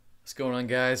What's going on,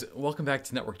 guys? Welcome back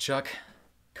to Network Chuck.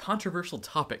 Controversial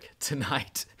topic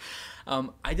tonight.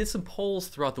 I did some polls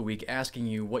throughout the week asking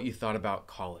you what you thought about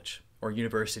college or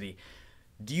university.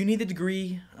 Do you need a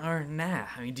degree or nah?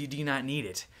 I mean, do you not need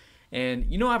it?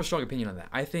 And I have a strong opinion on that.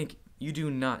 I think you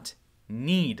do not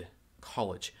need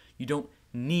college. You don't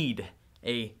need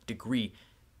a degree.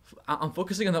 I'm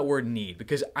focusing on that word need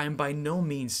because I'm by no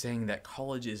means saying that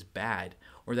college is bad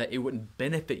or that it wouldn't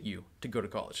benefit you to go to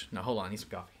college. Now, hold on, I need some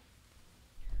coffee.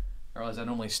 I realize I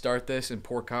normally start this and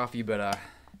pour coffee, but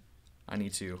I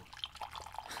need to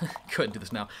go ahead and do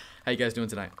this now. How you guys doing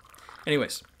tonight?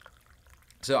 Anyways,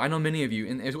 so I know many of you,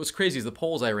 and what's crazy is the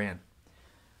polls I ran,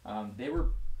 they were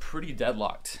pretty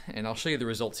deadlocked, and I'll show you the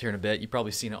results here in a bit. You've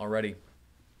probably seen it already,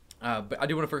 but I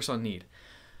do want to focus on need.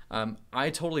 I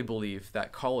totally believe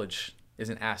that college is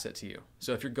an asset to you.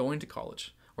 So if you're going to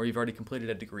college or you've already completed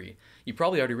a degree, you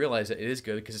probably already realize that it is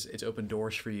good because it's opened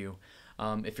doors for you.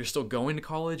 If you're still going to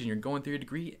college and you're going through your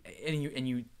degree and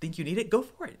you think you need it, go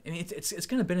for it. I mean, it's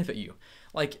going to benefit you.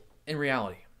 Like in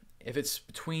reality, if it's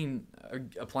between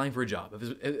applying for a job,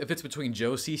 if it's between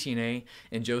Joe CCNA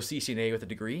and Joe CCNA with a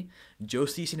degree, Joe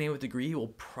CCNA with a degree will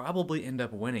probably end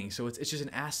up winning. So it's just an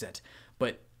asset.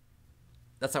 But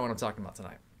that's not what I'm talking about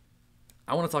tonight.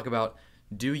 I want to talk about,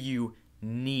 do you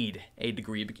need a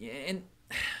degree? And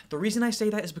the reason I say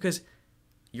that is because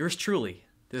yours truly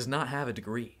does not have a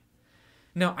degree.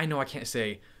 Now, I know I can't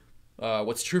say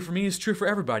what's true for me is true for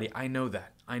everybody. I know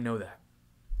that.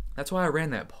 That's why I ran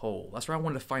that poll. That's why I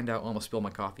wanted to find out. I almost spilled my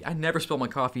coffee. I never spilled my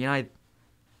coffee, and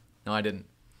No, I didn't.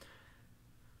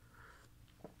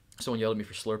 Someone yelled at me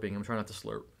for slurping. I'm trying not to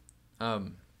slurp.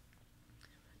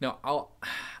 No,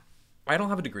 I don't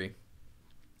have a degree.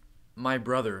 My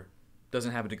brother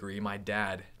doesn't have a degree. My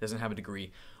dad doesn't have a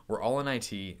degree. We're all in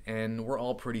IT, and we're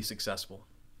all pretty successful.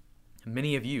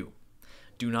 Many of you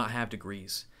do not have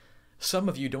degrees. Some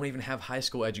of you don't even have high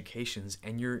school educations,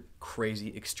 and you're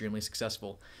crazy, extremely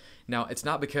successful. Now, it's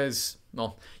not because,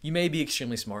 you may be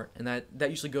extremely smart, and that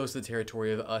usually goes to the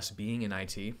territory of us being in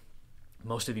IT.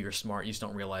 Most of you are smart, you just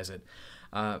don't realize it.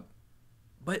 But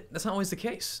that's not always the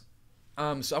case.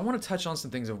 So I want to touch on some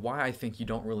things of why I think you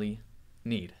don't really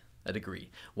need a degree,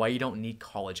 why you don't need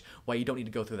college, why you don't need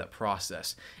to go through that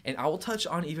process. And I will touch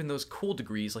on even those cool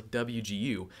degrees like WGU.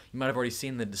 You might have already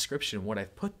seen the description what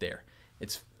I've put there.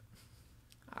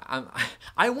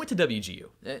 I went to WGU.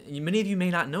 Many of you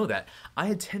may not know that. I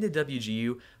attended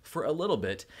WGU for a little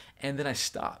bit, and then I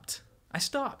stopped. And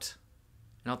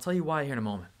I'll tell you why here in a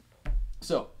moment.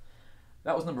 So,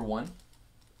 that was number one.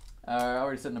 I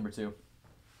already said number two.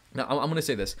 Now, I'm going to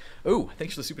say this. Oh,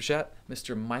 thanks for the super chat,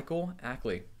 Mr. Michael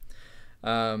Ackley.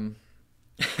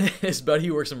 His buddy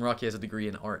who works in Rocky has a degree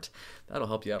in art. That'll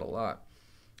help you out a lot.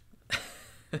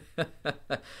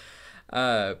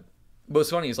 But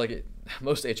what's funny is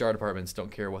most HR departments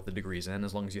don't care what the degree's in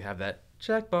as long as you have that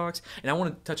checkbox. And I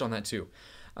want to touch on that too.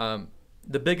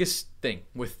 The biggest thing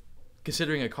with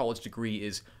considering a college degree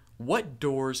is what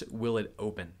doors will it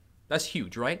open? That's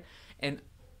huge, right? And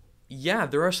yeah,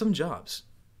 there are some jobs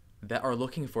that are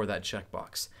looking for that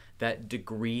checkbox, that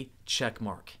degree check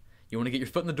mark. You want to get your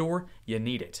foot in the door, you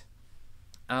need it.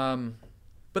 But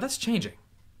that's changing.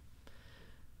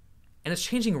 And it's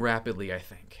changing rapidly, I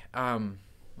think.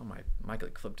 My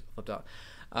mic flipped out.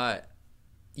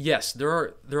 Yes, there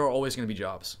are always going to be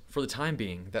jobs for the time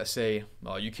being that say,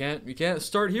 well, you can't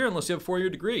start here unless you have a 4-year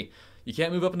degree. You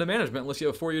can't move up into management unless you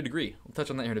have a 4-year degree. We'll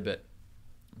touch on that here in a bit.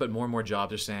 But more and more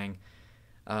jobs are saying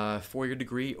 4-year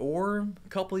degree or a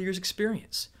couple of years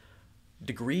experience.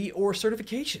 Degree or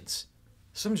certifications.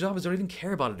 Some jobs don't even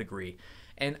care about a degree.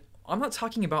 And I'm not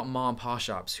talking about mom and pop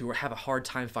shops who have a hard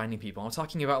time finding people. I'm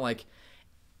talking about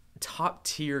top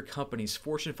tier companies,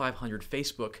 Fortune 500,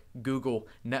 Facebook, Google,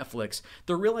 Netflix.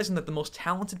 They're realizing that the most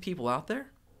talented people out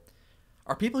there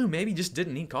are people who maybe just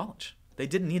didn't need college. They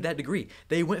didn't need that degree.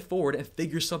 They went forward and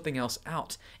figured something else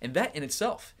out. And that in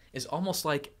itself is almost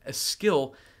like a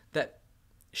skill that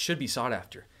should be sought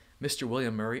after. Mr.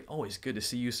 William Murray, always good to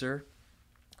see you, sir.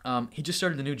 He just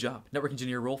started a new job, network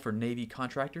engineer role for Navy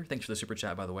contractor. Thanks for the super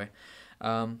chat, by the way.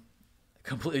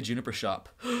 Completely Juniper shop.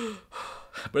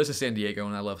 But it's in San Diego,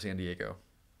 and I love San Diego.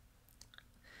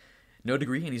 No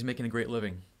degree, and he's making a great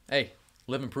living. Hey,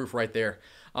 living proof right there.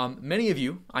 Many of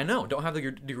you, I know, don't have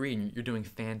the degree, and you're doing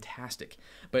fantastic.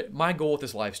 But my goal with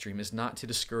this live stream is not to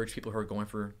discourage people who are going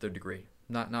for their degree.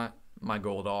 Not my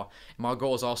goal at all. My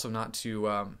goal is also not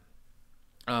to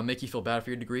make you feel bad for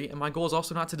your degree, and my goal is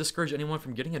also not to discourage anyone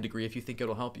from getting a degree if you think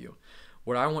it'll help you.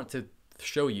 What I want to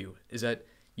show you is that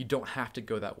you don't have to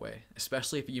go that way,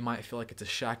 especially if you might feel like it's a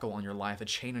shackle on your life, a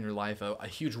chain on your life, a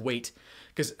huge weight.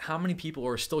 Because how many people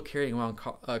are still carrying around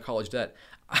college debt?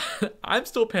 I'm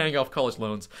still paying off college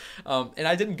loans, and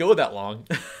I didn't go that long.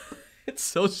 It's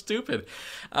so stupid.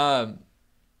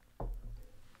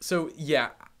 So yeah,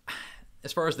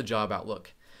 as far as the job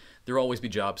outlook, there will always be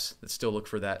jobs that still look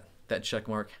for that check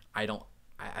mark. I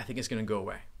think it's going to go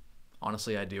away.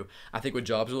 Honestly, I do. I think what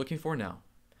jobs are looking for now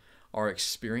are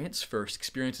experience first.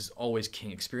 Experience is always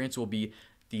king. Experience will be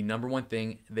the number one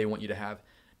thing they want you to have.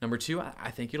 Number two,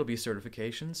 I think it'll be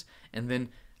certifications. And then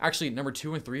actually number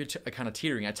 2 and 3 are kind of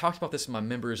teetering. I talked about this in my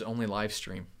members only live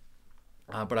stream.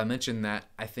 But I mentioned that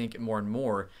I think more and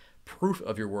more proof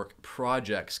of your work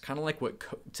projects, kind of like what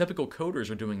typical coders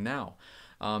are doing now,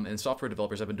 and software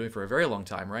developers have been doing for a very long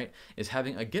time, right, is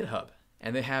having a GitHub.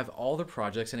 And they have all their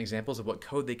projects and examples of what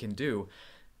code they can do.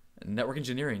 Network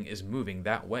engineering is moving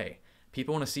that way.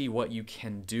 People want to see what you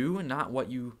can do, not what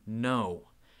you know.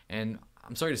 And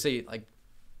I'm sorry to say, like,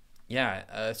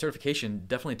 yeah, certification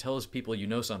definitely tells people you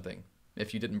know something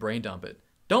if you didn't brain dump it.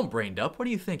 Don't brain dump. What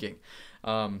are you thinking?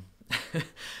 But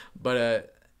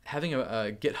having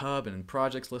a GitHub and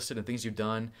projects listed and things you've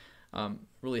done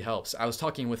really helps. I was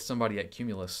talking with somebody at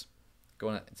Cumulus.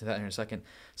 Going to that in a second.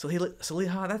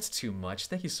 Saliha, that's too much.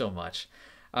 Thank you so much.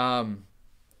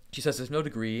 She says there's no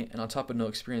degree and on top of no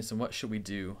experience, then what should we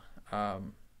do?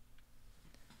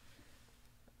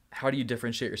 How do you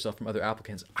differentiate yourself from other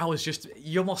applicants?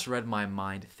 You almost read my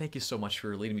mind. Thank you so much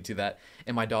for leading me to that.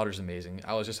 And my daughter's amazing.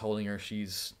 I was just holding her.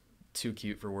 She's too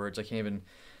cute for words. I can't even,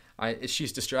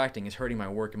 she's distracting. It's hurting my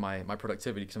work and my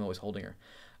productivity because I'm always holding her.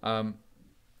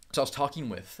 So I was talking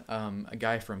with a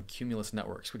guy from Cumulus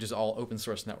Networks, which is all open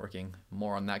source networking.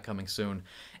 More on that coming soon.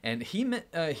 And he's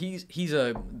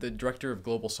the director of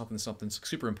global something,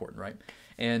 super important, right?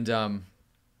 And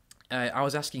I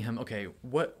was asking him, okay,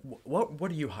 what are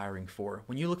you hiring for?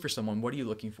 When you look for someone, what are you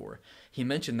looking for? He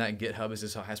mentioned that GitHub is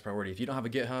his highest priority. If you don't have a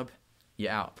GitHub,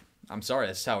 you're out. I'm sorry,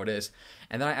 that's how it is.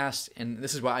 And then I asked, and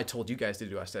this is what I told you guys to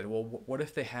do. I said, well, what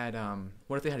if they had a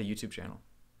YouTube channel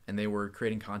and they were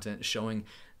creating content showing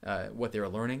what they were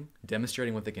learning,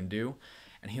 demonstrating what they can do?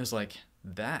 And he was like,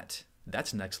 that's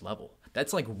next level.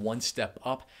 That's like one step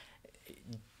up,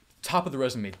 top of the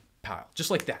resume pile, just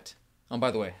like that.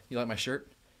 By the way, you like my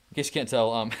shirt? In case you can't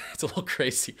tell, it's a little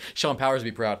crazy. Sean Powers would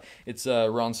be proud. It's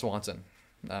Ron Swanson.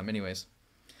 Anyways,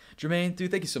 Jermaine, dude,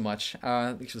 thank you so much.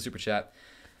 Thanks for the super chat.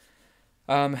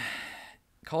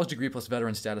 College degree plus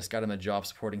veteran status got him a job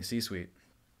supporting C-suite.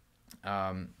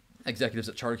 Executives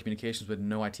at Charter Communications with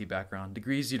no IT background.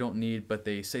 Degrees you don't need, but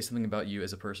they say something about you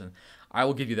as a person. I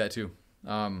will give you that too.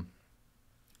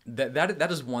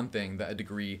 That is one thing that a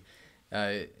degree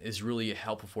is really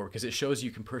helpful for, because it shows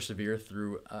you can persevere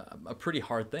through a pretty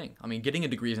hard thing. I mean, getting a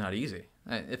degree is not easy.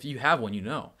 If you have one, you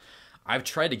know. I've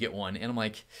tried to get one, and I'm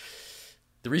like,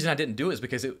 the reason I didn't do it is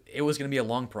because it was going to be a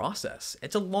long process.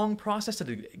 It's a long process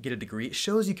to get a degree. It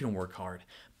shows you can work hard,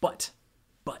 but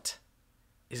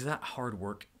is that hard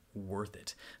work worth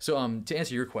it? So to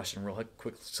answer your question real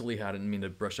quick, Saliha, I didn't mean to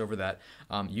brush over that.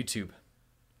 YouTube,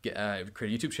 create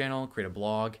a YouTube channel, create a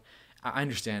blog. I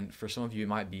understand for some of you it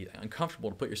might be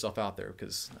uncomfortable to put yourself out there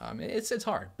because it's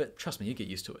hard, but trust me, you get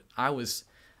used to it. I was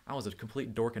a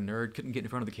complete dork and nerd, couldn't get in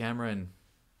front of the camera, and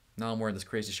now I'm wearing this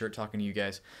crazy shirt talking to you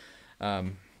guys.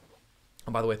 And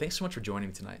by the way, thanks so much for joining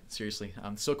me tonight. Seriously,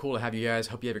 so cool to have you guys.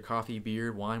 Hope you have your coffee,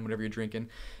 beer, wine, whatever you're drinking,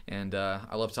 and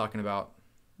I love talking about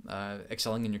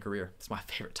excelling in your career. It's my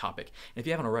favorite topic. And if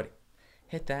you haven't already,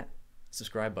 hit that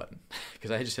subscribe button,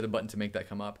 because I just hit a button to make that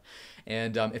come up.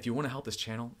 And if you want to help this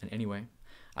channel in any way,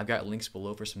 I've got links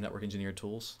below for some network engineer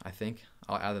tools. I think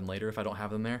I'll add them later if I don't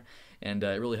have them there. And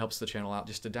it really helps the channel out.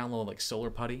 Just to download like Solar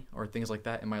Putty or things like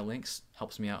that in my links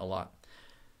helps me out a lot.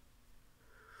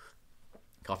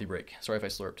 Coffee break. Sorry if I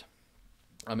slurped.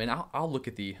 And I'll look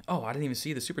at I didn't even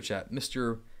see the super chat.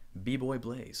 Mr. B-Boy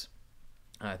Blaze.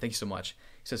 Thank you so much.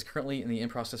 He says, currently in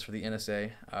process for the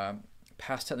NSA.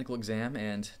 Passed technical exam,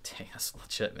 and dang, that's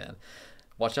legit, man.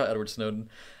 Watch out, Edward Snowden.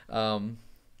 He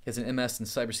has an MS in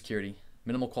cybersecurity.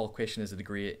 Minimal qualification is a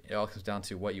degree. It all comes down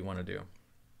to what you want to do.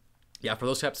 Yeah, for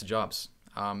those types of jobs,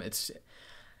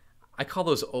 I call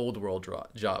those old world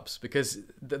jobs, because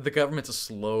the government's a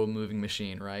slow-moving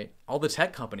machine, right? All the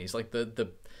tech companies, like the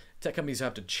tech companies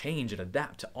have to change and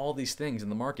adapt to all these things in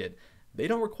the market. They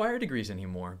don't require degrees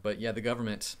anymore, but yeah, the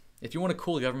government... If you want a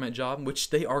cool government job,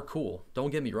 which they are cool, don't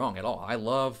get me wrong at all.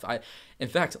 In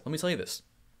fact, let me tell you this.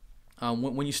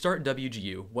 When you start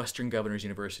WGU, Western Governors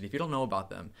University, if you don't know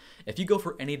about them, if you go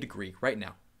for any degree right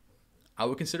now, I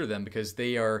would consider them, because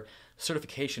they are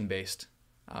certification-based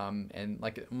And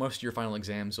like most of your final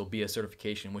exams will be a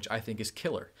certification, which I think is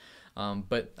killer.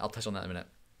 But I'll touch on that in a minute.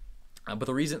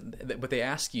 But they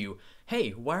ask you,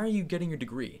 hey, why are you getting your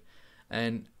degree?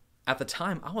 And at the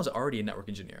time, I was already a network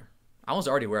engineer. I was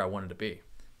already where I wanted to be.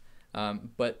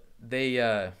 But they,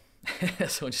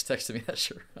 someone just texted me that,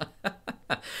 sure.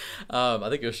 I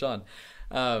think it was Sean.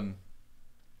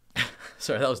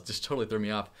 Sorry, that was just totally threw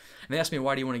me off. And they asked me,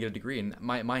 why do you want to get a degree? And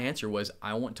my answer was,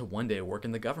 I want to one day work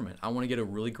in the government. I want to get a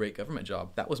really great government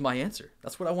job. That was my answer.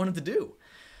 That's what I wanted to do.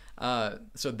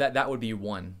 So that would be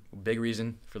one big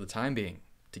reason for the time being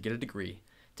to get a degree,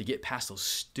 to get past those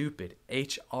stupid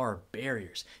HR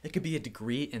barriers. It could be a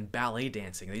degree in ballet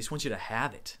dancing. They just want you to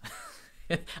have it.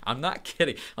 I'm not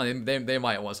kidding. I mean, they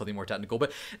might want something more technical,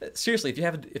 but seriously, if you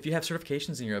have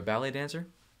certifications and you're a ballet dancer,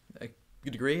 a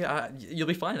good degree, you'll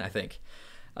be fine, I think.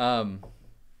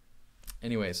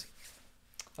 Anyways.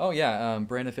 Oh yeah,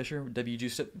 Brandon Fisher,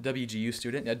 WGU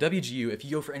student. WGU, if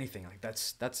you go for anything, like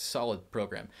that's a solid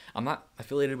program. I'm not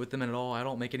affiliated with them at all. I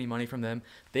don't make any money from them.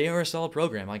 They are a solid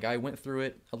program. Like I went through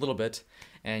it a little bit,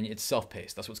 and it's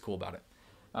self-paced. That's what's cool about it.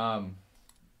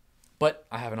 But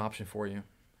I have an option for you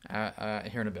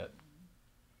here in a bit.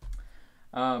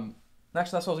 Actually,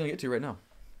 that's what I was gonna get to right now.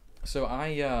 So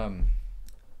and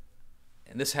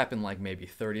this happened like maybe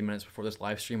 30 minutes before this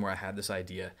live stream where I had this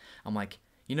idea. I'm like,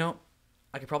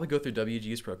 I could probably go through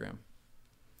WGU's program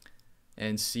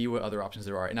and see what other options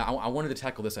there are. And I wanted to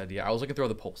tackle this idea. I was looking through all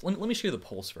the polls. Let me show you the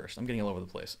polls first. I'm getting all over the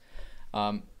place.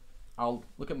 I'll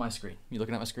look at my screen. You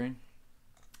looking at my screen?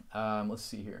 Let's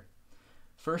see here.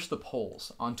 First, the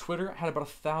polls. On Twitter, I had about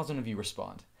 1,000 of you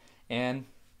respond. And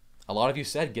a lot of you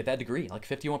said, get that degree. Like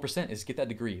 51% is get that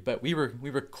degree. But we were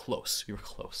close. We were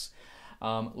close.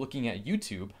 Looking at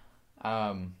YouTube,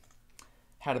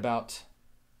 had about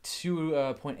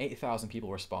 2.8 thousand people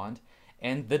respond,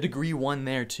 and the degree won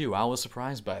there too. I was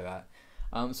surprised by that.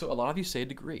 So a lot of you say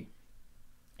degree,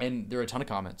 and there are a ton of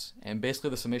comments, and basically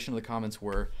the summation of the comments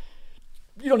were,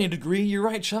 you don't need a degree, you're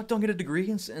right, Chuck, don't get a degree.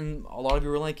 And a lot of you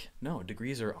were like, no,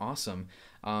 degrees are awesome.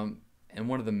 And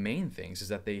one of the main things is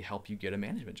that they help you get a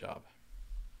management job.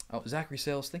 Oh, Zachary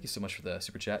Sales, thank you so much for the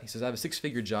super chat. He says, I have a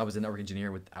 6-figure job as a network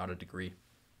engineer without a degree.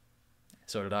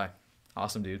 So did I.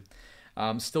 Awesome, dude.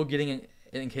 Still getting it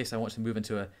in case I want to move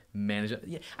into a manager.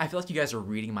 Yeah, I feel like you guys are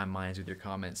reading my minds with your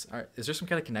comments. All right, is there some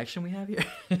kind of connection we have here?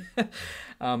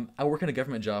 I work in a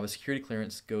government job. A security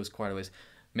clearance goes quite a ways.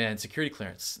 Man, security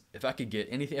clearance. If I could get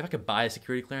anything, if I could buy a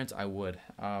security clearance, I would.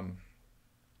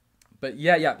 But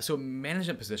yeah. So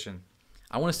management position.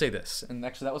 I want to say this, and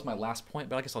actually that was my last point,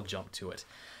 but I guess I'll jump to it.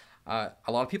 A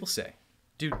lot of people say,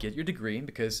 dude, get your degree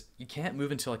because you can't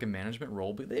move into like a management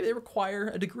role, but they require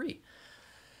a degree.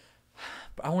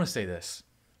 But I want to say this,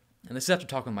 and this is after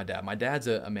talking with my dad. My dad's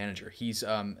a manager. He's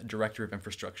director of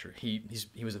infrastructure. He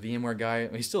was a VMware guy.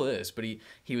 He still is, but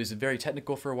he was very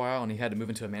technical for a while, and he had to move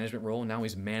into a management role, and now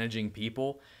he's managing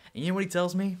people. And you know what he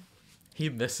tells me? He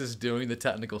misses doing the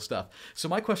technical stuff. So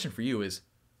my question for you is,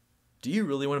 do you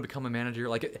really want to become a manager?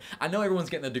 Like, I know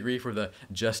everyone's getting a degree for the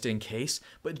just in case,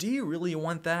 but do you really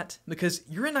want that? Because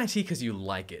you're in IT because you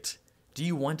like it. Do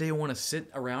you one day want to sit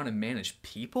around and manage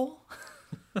people?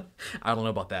 I don't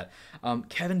know about that.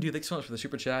 Kevin, dude, thanks so much for the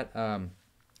super chat.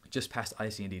 Just passed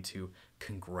ICND 2.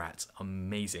 Congrats.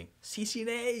 Amazing.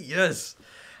 CCNA, yes.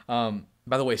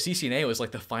 By the way, CCNA was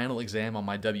like the final exam on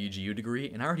my WGU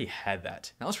degree, and I already had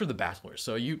that. That was for the bachelor's,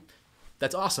 so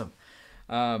that's awesome.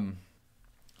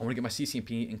 I want to get my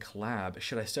CCNP in collab.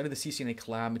 Should I study the CCNA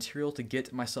collab material to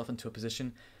get myself into a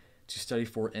position to study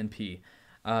for NP?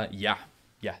 Yeah.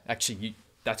 Actually,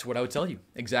 that's what I would tell you.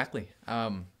 Exactly.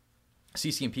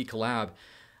 CCNP collab,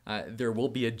 there will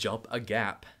be a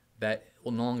gap that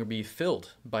will no longer be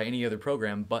filled by any other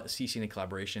program but CCNA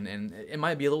collaboration, and it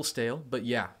might be a little stale, but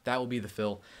yeah, that will be the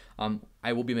fill.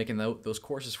 I will be making those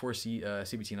courses for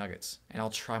CBT Nuggets, and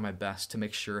I'll try my best to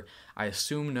make sure I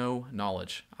assume no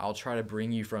knowledge. I'll try to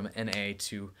bring you from NA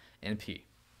to NP.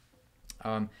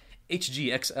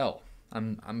 HGXL,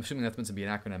 I'm assuming that's meant to be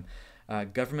an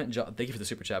acronym. Government job. Thank you for the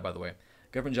super chat, by the way.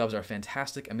 Government jobs are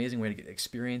fantastic, amazing way to get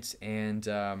experience, and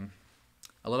a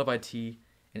lot of IT,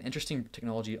 an interesting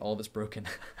technology, all of it's broken.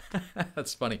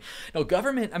 That's funny. No,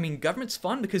 government's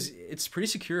fun because it's pretty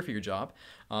secure for your job,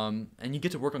 and you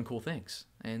get to work on cool things.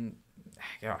 And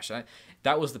gosh,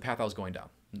 that was the path I was going down.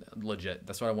 Legit.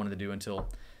 That's what I wanted to do until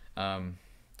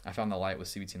I found the light with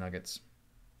CBT Nuggets.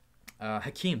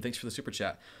 Hakeem, thanks for the super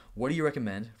chat. What do you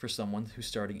recommend for someone who's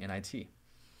starting in IT?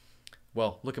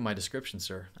 Well, look at my description,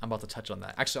 sir. I'm about to touch on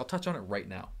that. Actually, I'll touch on it right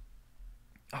now.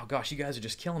 Oh gosh, you guys are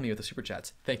just killing me with the super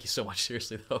chats. Thank you so much.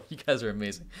 Seriously though, you guys are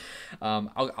amazing.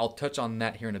 I'll touch on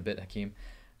that here in a bit, Hakeem.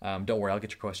 Don't worry, I'll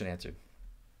get your question answered.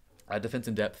 Defense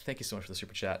in Depth, thank you so much for the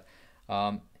super chat.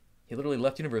 He literally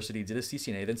left university, did his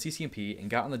CCNA, then CCNP, and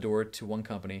got on the door to one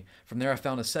company. From there, I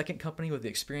found a second company with the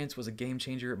experience was a game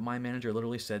changer. My manager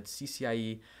literally said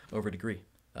CCIE over degree.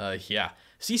 Yeah,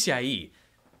 CCIE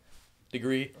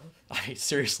degree. I mean,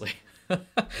 seriously.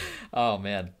 Oh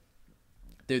man,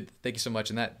 dude, thank you so much.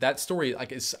 And that story,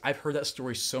 like, I've heard that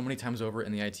story so many times over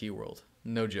in the IT world.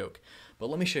 No joke. But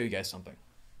let me show you guys something.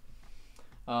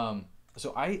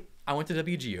 So I went to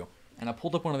WGU and I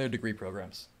pulled up one of their degree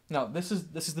programs. Now, this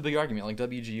is the big argument. Like,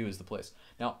 WGU is the place.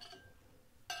 Now,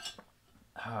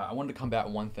 I wanted to combat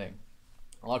one thing.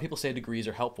 A lot of people say degrees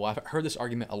are helpful. I've heard this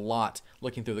argument a lot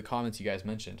looking through the comments you guys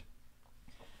mentioned.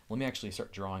 Let me actually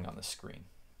start drawing on the screen.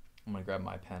 I'm going to grab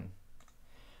my pen.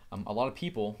 A lot of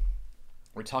people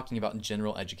were talking about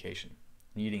general education,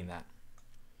 needing that.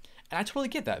 And I totally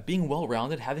get that. Being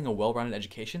well-rounded, having a well-rounded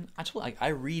education, I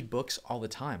read books all the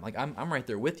time. Like, I'm right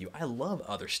there with you. I love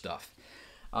other stuff.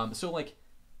 So, like,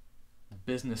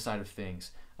 business side of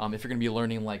things, if you're going to be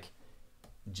learning like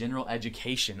general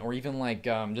education or even like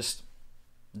just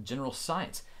general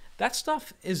science, that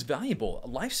stuff is valuable.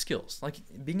 Life skills, like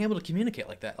being able to communicate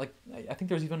like that. Like, I think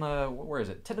there's even where is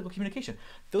it, technical communication.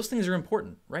 Those things are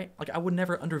important, right? Like, I would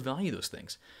never undervalue those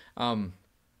things.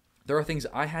 There are things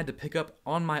I had to pick up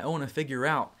on my own and figure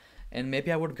out, and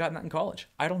maybe I would have gotten that in college.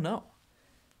 I don't know,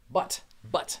 but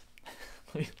let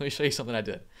me show you something I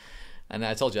did. And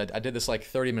I told you, I did this like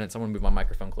 30 minutes. I'm going to move my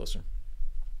microphone closer.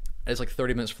 It's like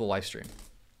 30 minutes for the live stream.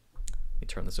 Let me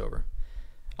turn this over.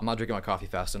 I'm not drinking my coffee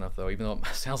fast enough, though, even though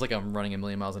it sounds like I'm running a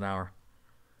million miles an hour.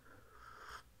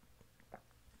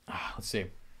 Let's see.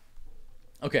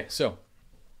 Okay, so,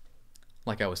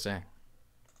 like I was saying,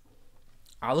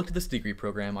 I looked at this degree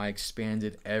program. I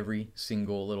expanded every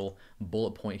single little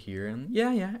bullet point here. And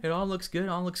yeah, it all looks good.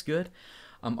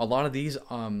 A lot of these,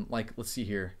 like, let's see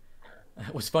here.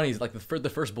 What's funny is like the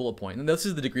first bullet point, and this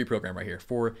is the degree program right here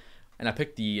and I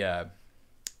picked the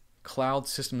Cloud and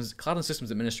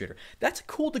Systems Administrator. That's a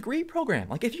cool degree program.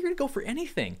 Like, if you're gonna go for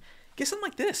anything, get something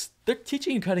like this. They're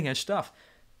teaching you cutting edge stuff.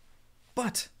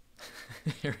 But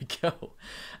here we go.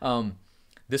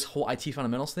 This whole IT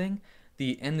fundamentals thing,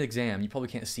 the end exam, you probably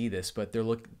can't see this, but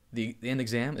the end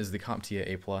exam is the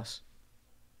CompTIA A+.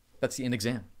 That's the end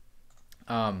exam.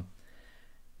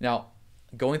 Now,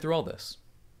 going through all this,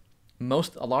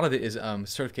 a lot of it is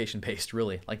certification based,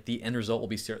 really. Like, the end result will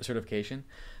be certification.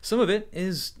 Some of it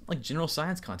is like general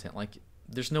science content. Like,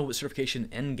 there's no certification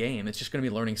end game. It's just going to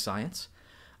be learning science.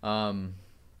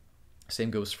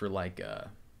 Same goes for like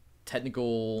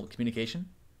technical communication.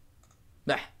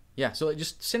 Yeah, so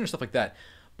just standard stuff like that.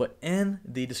 But in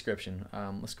the description,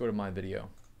 let's go to my video.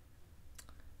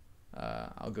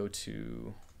 I'll go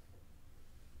to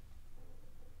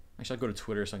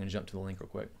Twitter so I can jump to the link real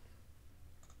quick,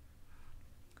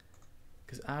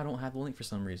 because I don't have the link for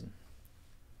some reason.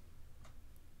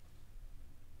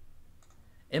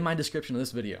 In my description of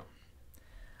this video,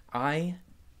 this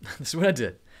is what I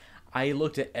did. I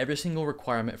looked at every single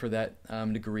requirement for that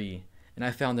degree, and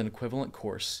I found an equivalent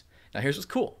course. Now, here's what's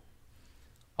cool.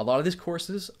 A lot of these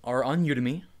courses are on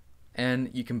Udemy,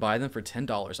 and you can buy them for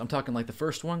 $10. I'm talking like the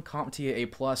first one, CompTIA A+,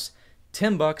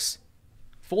 $10,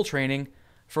 full training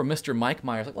from Mr. Mike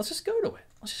Myers. Like, let's just go to it.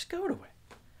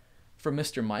 From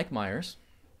Mr. Mike Myers.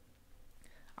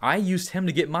 I used him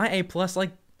to get my A+,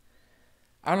 like,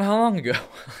 I don't know how long ago.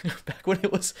 Back when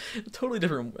it was totally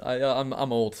different.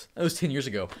 I'm old. It was 10 years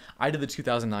ago. I did the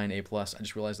 2009 A+. I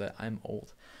just realized that I'm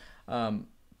old. But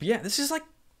yeah, this is like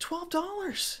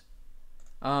 $12.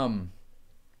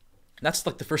 That's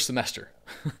like the first semester.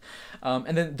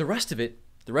 And then the rest of it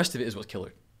is what's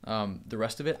killer. The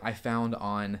rest of it I found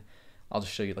on, I'll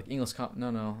just show you, like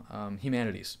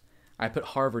humanities. I put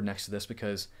Harvard next to this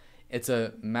because it's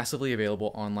a massively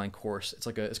available online course. It's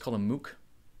called a MOOC.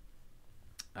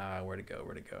 Where'd it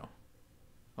go?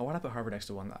 Oh, why did I put Harvard next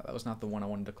to one? That was not the one I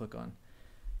wanted to click on.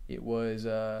 It was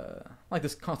like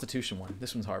this Constitution one.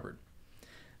 This one's Harvard.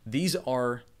 These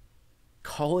are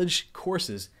college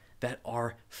courses that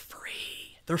are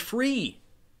free. They're free.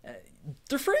 And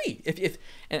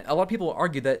a lot of people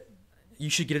argue that you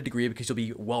should get a degree because you'll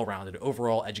be well-rounded,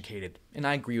 overall educated. And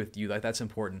I agree with you. Like, that's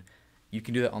important. You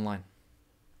can do that online.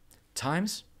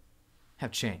 Times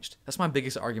have changed. That's my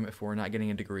biggest argument for not getting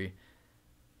a degree.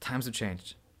 Times have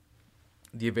changed.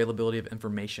 The availability of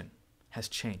information has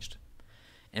changed.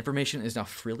 Information is now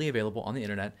freely available on the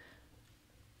internet.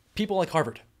 People like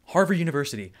Harvard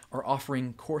University are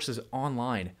offering courses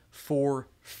online for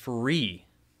free.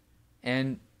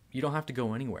 And you don't have to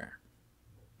go anywhere.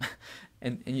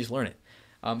 and you just learn it.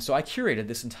 So I curated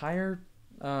this entire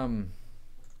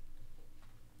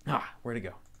Where'd it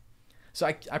go? So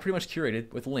I pretty much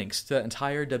curated with links to the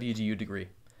entire WGU degree,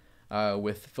 filled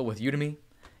with Udemy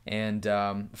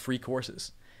and free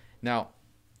courses. Now,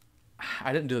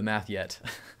 I didn't do the math yet.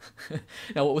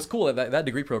 Now, what was cool at that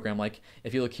degree program, like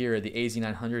if you look here, the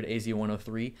AZ900,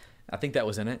 AZ103, I think that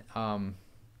was in it.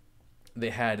 They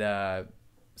had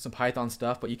some Python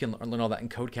stuff, but you can learn all that in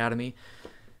Codecademy.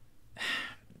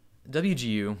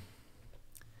 WGU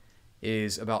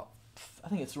is about, I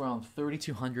think it's around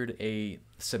 $3,200 a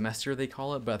semester, they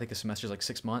call it, but I think a semester is like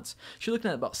 6 months. So you're looking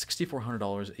at about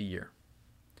 $6,400 a year.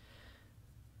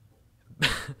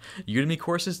 Udemy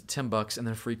courses, $10, and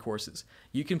then free courses.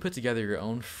 You can put together your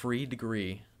own free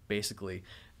degree, basically.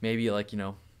 Maybe like,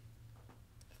 $300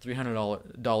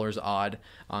 odd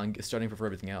on starting for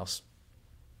everything else.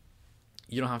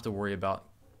 You don't have to worry about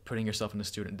putting yourself into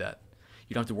student debt.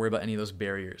 You don't have to worry about any of those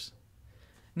barriers.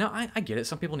 Now, I get it.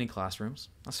 Some people need classrooms.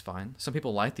 That's fine. Some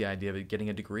people like the idea of getting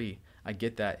a degree. I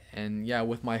get that. And yeah,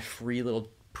 with my free little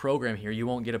program here, you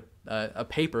won't get a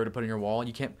paper to put on your wall.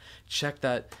 You can't check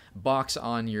that box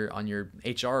on your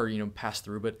HR pass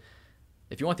through. But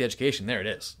if you want the education, there it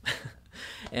is.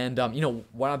 And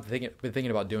what I've been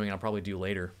thinking about doing, and I'll probably do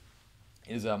later,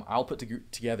 is I'll put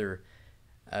together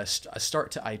a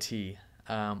start to IT.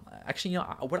 Actually,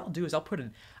 what I'll do is I'll put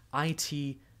an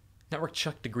IT network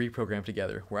chuck degree program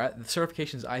together, where the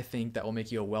certifications I think that will make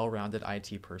you a well-rounded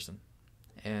IT person.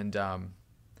 And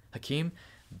Hakeem,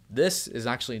 this is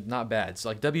actually not bad. So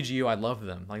like WGU, I love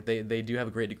them. Like they do have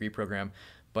a great degree program,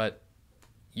 but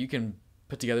you can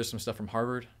put together some stuff from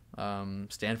Harvard,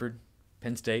 Stanford,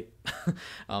 Penn State,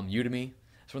 Udemy.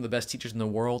 It's one of the best teachers in the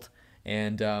world,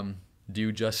 and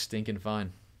do just stinking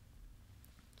fine.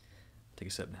 Take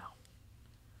a sip now.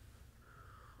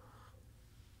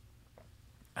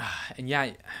 And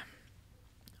yeah,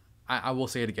 I will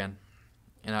say it again,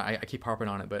 and I keep harping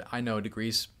on it, but I know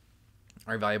degrees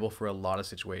are valuable for a lot of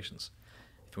situations.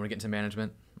 If you want to get into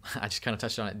management, I just kind of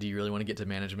touched on it. Do you really want to get to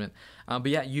management? But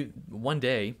yeah, one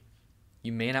day,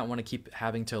 you may not want to keep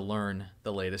having to learn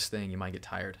the latest thing. You might get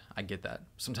tired. I get that.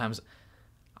 Sometimes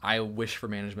I wish for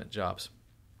management jobs,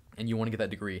 and you want to get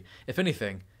that degree. If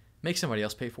anything, make somebody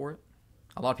else pay for it.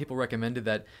 A lot of people recommended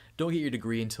that don't get your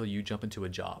degree until you jump into a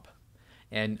job.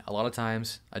 And a lot of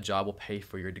times, a job will pay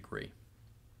for your degree.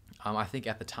 I think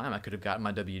at the time, I could have gotten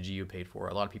my WGU paid for.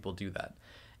 A lot of people do that.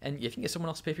 And if you can get someone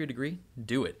else to pay for your degree,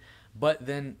 do it. But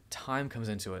then time comes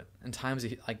into it. And time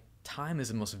is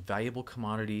the most valuable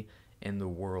commodity in the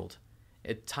world.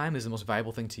 Time is the most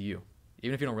valuable thing to you,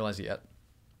 even if you don't realize it yet.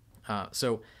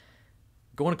 So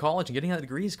going to college and getting that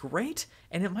degree is great,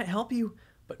 and it might help you.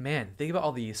 But man, think about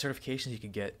all the certifications you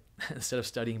could get instead of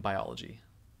studying biology.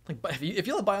 Like, if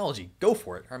you love biology, go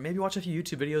for it. Or maybe watch a few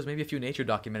YouTube videos, maybe a few nature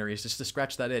documentaries just to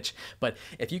scratch that itch. But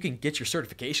if you can get your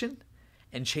certification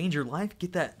and change your life,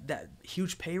 get that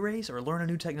huge pay raise or learn a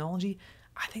new technology,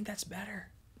 I think that's better.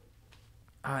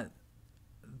 I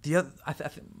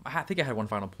think I had one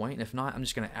final point, and if not, I'm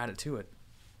just going to add it to it.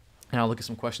 And I'll look at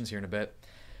some questions here in a bit.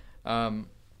 And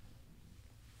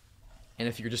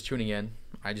if you're just tuning in,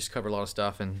 I just cover a lot of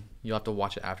stuff, and you'll have to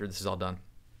watch it after this is all done.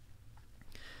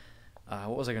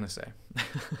 What was I going to say?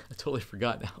 I totally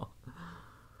forgot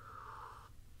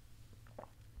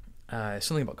now.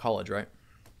 Something about college, right?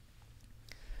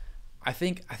 I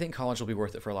think college will be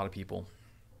worth it for a lot of people.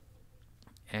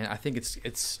 And I think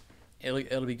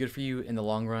it'll be good for you in the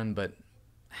long run, but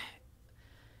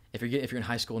if you're in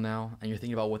high school now and you're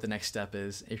thinking about what the next step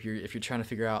is, if you're trying to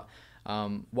figure out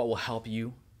what will help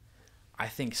you, I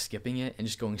think skipping it and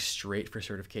just going straight for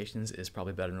certifications is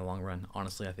probably better in the long run.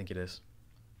 Honestly, I think it is.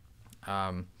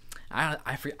 I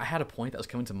had a point that was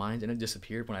coming to mind and it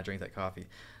disappeared when I drank that coffee.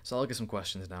 So I'll look at some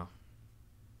questions now.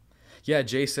 Yeah,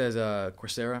 Jay says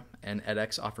Coursera and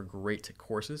edX offer great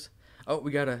courses. Oh,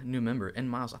 we got a new member, N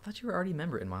Miles. I thought you were already a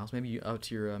member, N Miles. Maybe you up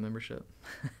to your membership.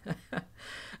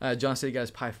 John said you guys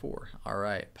Pi 4. All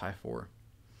right, Pi 4.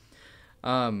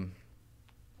 Yeah,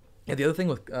 the other thing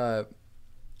with that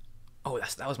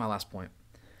was my last point.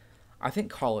 I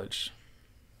think college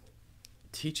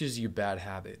teaches you bad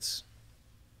habits.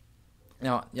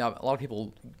 Now, yeah, a lot of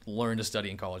people learn to study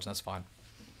in college, and that's fine.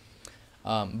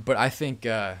 But I think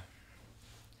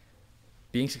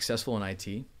being successful in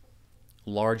IT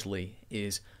largely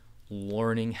is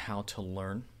learning how to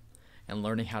learn and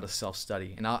learning how to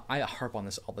self-study. And I harp on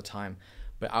this all the time,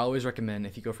 but I always recommend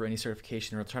if you go for any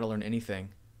certification or try to learn anything,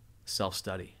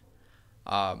 self-study.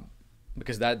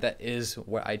 Because that is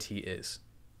what IT is.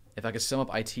 If I could sum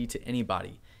up IT to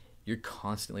anybody, you're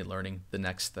constantly learning the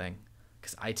next thing.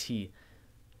 Because IT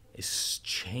is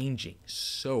changing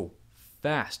so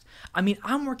fast. I mean,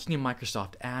 I'm working in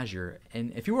Microsoft Azure,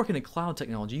 and if you're working in cloud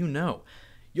technology, you know,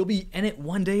 you'll be in it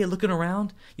one day looking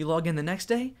around, you log in the next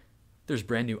day, there's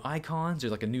brand new icons,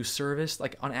 there's like a new service.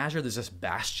 Like on Azure, there's this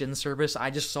Bastion service I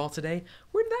just saw today.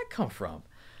 Where did that come from?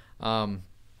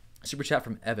 Super chat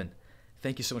from Evan.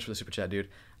 Thank you so much for the super chat, dude.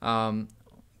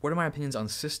 What are my opinions on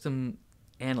system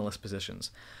analyst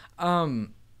positions?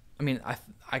 I mean,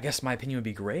 I guess my opinion would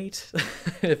be great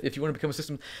if you want to become a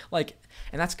system, like,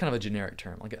 and that's kind of a generic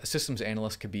term. Like a systems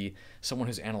analyst could be someone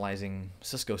who's analyzing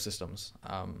Cisco systems,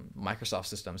 Microsoft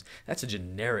systems. That's a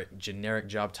generic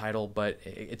job title, but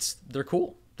they're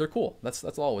cool. They're cool. That's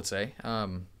all I would say.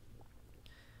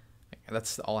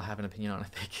 That's all I have an opinion on, I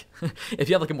think. If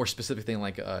you have like a more specific thing,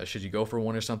 like should you go for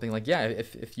one or something, like yeah,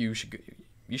 if you should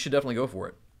definitely go for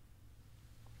it.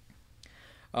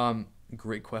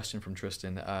 Great question from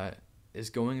Tristan. Is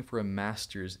going for a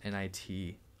master's in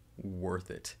IT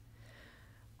worth it?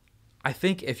 I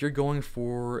think if you're going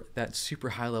for that super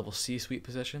high level C-suite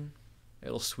position,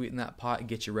 it'll sweeten that pot and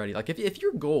get you ready. Like if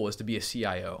your goal is to be a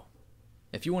CIO,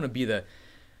 if you want to be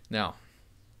now,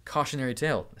 cautionary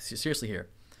tale, seriously here,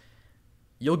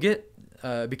 you'll get,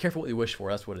 be careful what you wish for,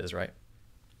 that's what it is, right?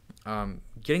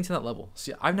 Getting to that level.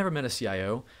 See, I've never met a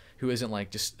CIO who isn't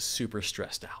like just super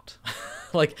stressed out.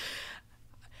 Like,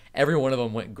 every one of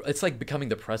them it's like becoming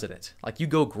the president. Like you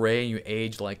go gray and you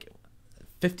age like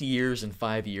 50 years in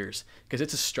 5 years because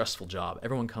it's a stressful job.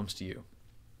 Everyone comes to you.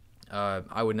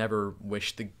 I would never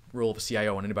wish the role of a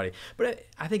CIO on anybody, but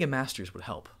I think a master's would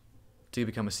help to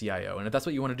become a CIO. And if that's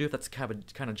what you want to do, if that's the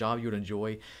kind of job you would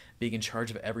enjoy, being in charge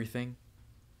of everything,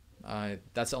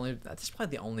 that's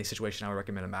probably the only situation I would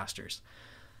recommend a master's.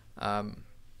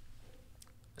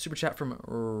 Super chat from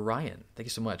Ryan. Thank you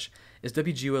so much. Is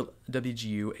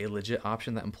WGU a legit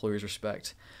option that employers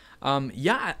respect?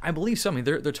 Yeah, I believe so. I mean,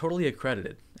 they're totally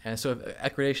accredited, and so if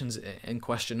accreditation's in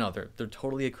question, no, they're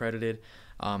totally accredited.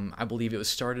 I believe it was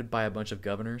started by a bunch of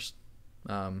governors.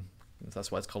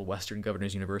 That's why it's called Western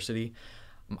Governors University.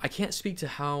 I can't speak to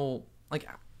how, like,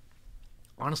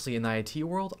 honestly, in the IT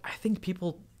world, I think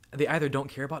people, they either don't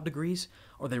care about degrees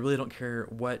or they really don't care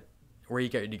where you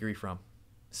get your degree from.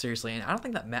 Seriously, and I don't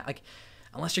think that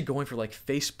unless you're going for like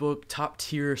Facebook top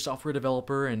tier software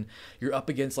developer and you're up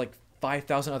against like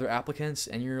 5,000 other applicants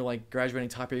and you're like graduating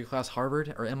top of your class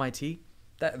Harvard or MIT,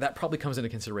 that probably comes into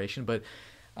consideration. But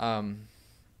I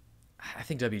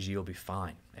think WG will be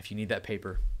fine. If you need that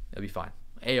paper, it'll be fine.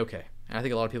 A-okay. And I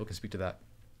think a lot of people can speak to that.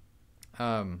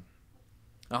 I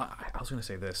was going to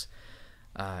say this.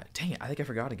 Dang it, I think I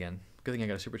forgot again. Good thing I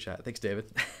got a super chat. Thanks,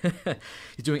 David.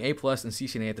 He's doing A+ and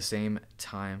CCNA at the same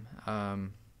time.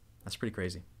 That's pretty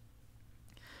crazy.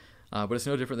 But it's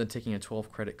no different than taking a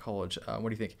 12-credit college. What do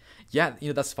you think? Yeah,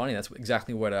 that's funny. That's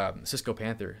exactly what Cisco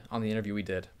Panther, on the interview we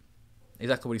did,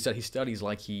 exactly what he said. He studies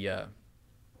like he's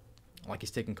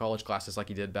taking college classes like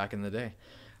he did back in the day.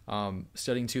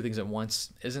 Studying two things at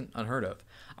once isn't unheard of.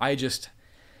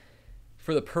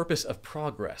 For the purpose of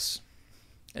progress,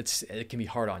 it can be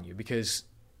hard on you because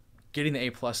getting the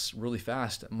A+ really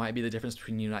fast might be the difference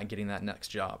between you not getting that next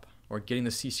job, or getting the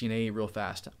CCNA real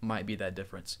fast might be that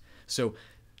difference. So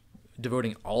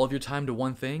devoting all of your time to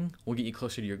one thing will get you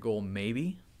closer to your goal,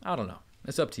 maybe. I don't know.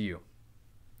 It's up to you.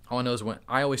 All I know is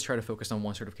I always try to focus on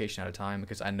one certification at a time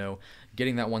because I know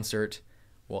getting that one cert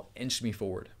will inch me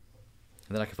forward.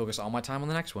 And then I can focus all my time on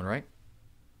the next one, right?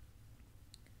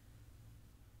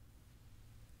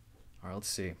 All right, let's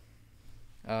see.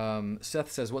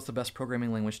 Seth says, what's the best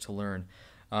programming language to learn?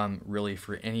 Really,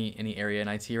 for any area in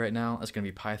IT right now, it's going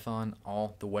to be Python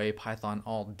all the way, Python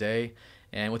all day.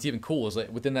 And what's even cool is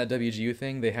that within that WGU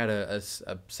thing, they had a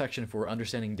section for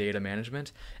understanding data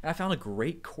management. And I found a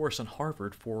great course on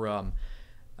Harvard for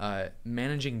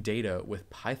managing data with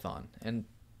Python. And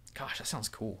gosh, that sounds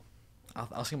cool.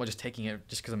 I'll think about just taking it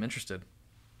just because I'm interested.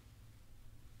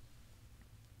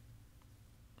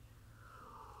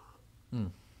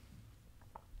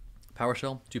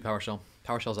 PowerShell, do PowerShell.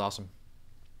 PowerShell's awesome.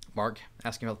 Mark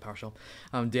asking about the PowerShell.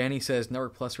 Danny says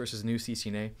Network Plus versus new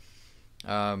CCNA.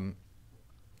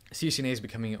 CCNA is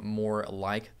becoming more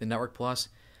like the Network Plus,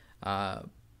 so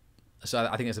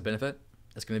I think that's a benefit.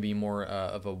 It's going to be more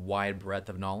of a wide breadth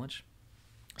of knowledge.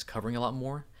 It's covering a lot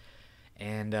more,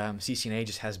 and CCNA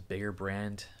just has bigger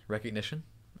brand recognition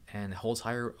and holds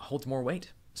more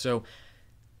weight. So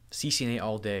CCNA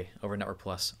all day over Network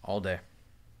Plus all day.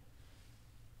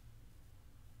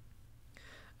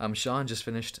 Sean just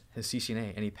finished his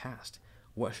CCNA and he passed.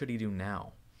 What should he do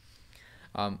now?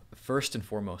 First and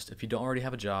foremost, if you don't already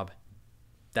have a job,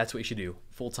 that's what you should do.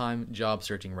 Full-time job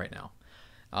searching right now.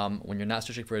 When you're not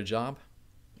searching for a job,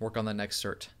 work on that next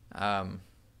cert.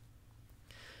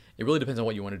 It really depends on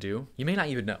what you want to do. You may not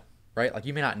even know, right? Like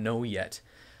you may not know yet.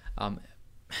 Um,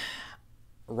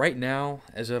 right now,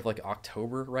 as of like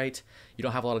October, right, you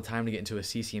don't have a lot of time to get into a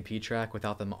CCNP track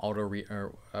without them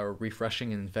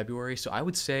refreshing in February. So I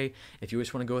would say if you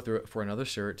just want to go through it for another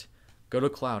cert, go to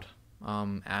cloud,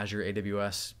 Azure,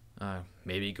 AWS,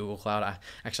 maybe Google Cloud.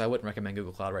 I wouldn't recommend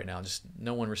Google Cloud right now. Just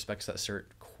no one respects that cert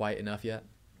quite enough yet.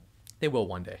 They will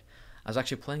one day. I was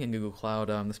actually playing in Google Cloud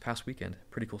this past weekend.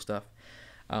 Pretty cool stuff.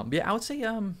 But yeah, I would say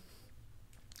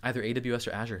either AWS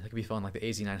or Azure. That could be fun, like the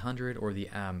AZ900 or the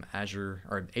Azure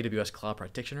or AWS Cloud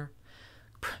Practitioner.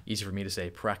 Easy for me to say,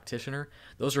 practitioner.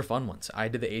 Those are fun ones. I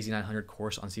did the AZ900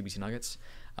 course on CBC Nuggets.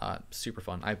 Super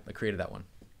fun. I created that one.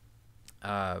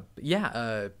 What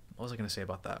was I going to say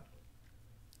about that?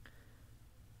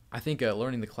 I think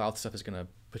learning the cloud stuff is going to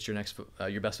put your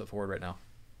best foot forward right now.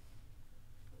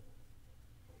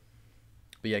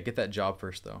 But yeah, get that job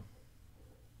first, though.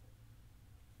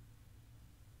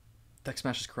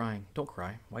 TechSmash is crying. Don't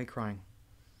cry. Why are you crying?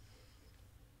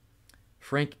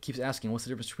 Frank keeps asking, what's the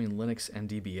difference between Linux and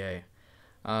DBA?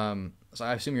 So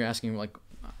I assume you're asking like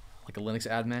a Linux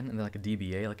admin and then like a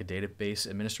DBA, like a database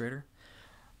administrator.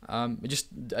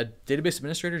 Just a database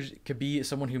administrator could be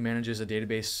someone who manages a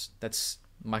database that's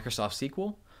Microsoft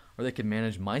SQL, or they could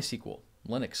manage MySQL,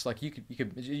 Linux. Like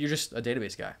you're just a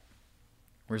database guy.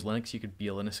 Whereas Linux, you could be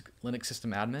a Linux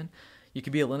system admin. You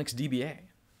could be a Linux DBA.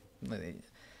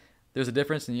 There's a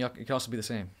difference, and you can also be the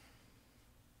same.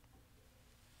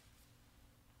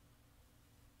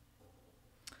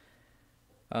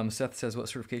 Seth says, what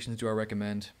certifications do I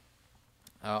recommend?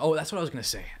 That's what I was going to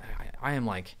say. I am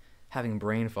like having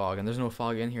brain fog, and there's no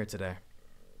fog in here today.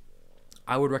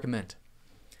 I would recommend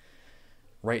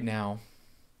right now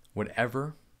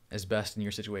whatever is best in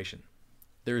your situation.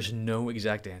 There is no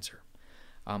exact answer.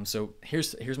 So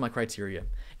here's my criteria.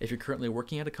 If you're currently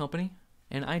working at a company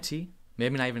in IT,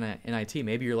 maybe not even in IT,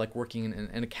 maybe you're like working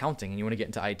in accounting and you want to get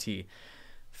into IT,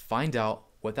 find out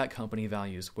what that company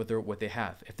values, what they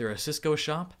have. If they're a Cisco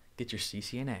shop, get your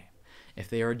CCNA. If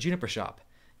they are a Juniper shop,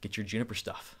 get your Juniper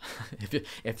stuff.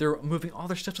 if they're moving all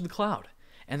their stuff to the cloud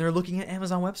and they're looking at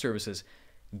Amazon Web Services,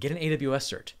 get an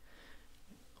AWS cert.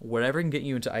 Whatever can get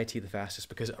you into IT the fastest,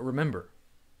 because remember,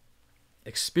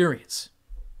 experience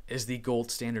is the gold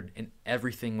standard in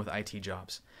everything with IT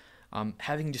jobs.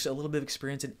 Having just a little bit of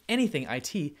experience in anything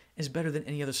IT is better than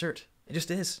any other cert. It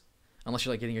just is. Unless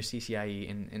you're like getting your CCIE,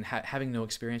 and having no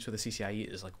experience with a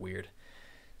CCIE is like weird.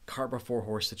 Cart before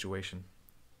horse situation.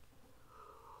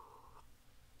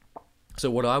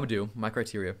 So what I would do, my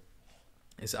criteria,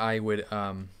 is I would,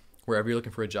 wherever you're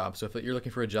looking for a job. So if you're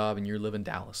looking for a job and you live in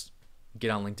Dallas,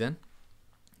 get on LinkedIn,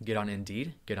 get on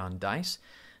Indeed, get on Dice,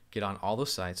 get on all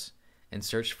those sites, and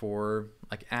search for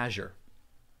like Azure.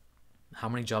 How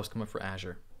many jobs come up for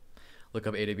Azure? Look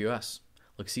up AWS,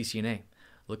 look CCNA,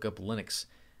 look up Linux,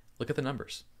 look at the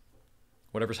numbers.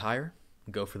 Whatever's higher,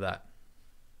 go for that.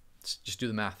 Just do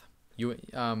the math.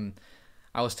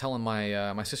 I was telling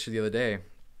my sister the other day,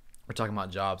 we're talking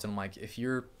about jobs, and I'm like,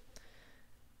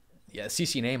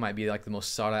 CCNA might be like the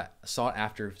most sought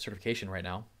after certification right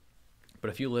now, but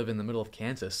if you live in the middle of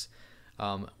Kansas,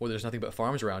 where there's nothing but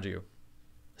farms around you,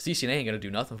 CCNA ain't gonna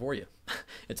do nothing for you.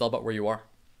 It's all about where you are.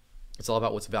 It's all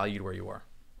about what's valued where you are.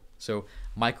 So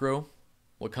micro,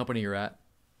 what company you're at.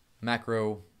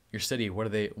 Macro, your city.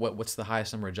 What's the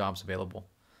highest number of jobs available?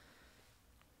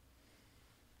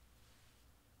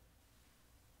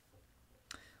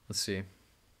 Let's see.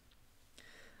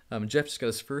 Jeff just got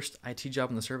his first IT job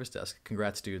on the service desk.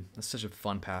 Congrats, dude. That's such a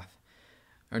fun path.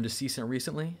 Earned a CCNA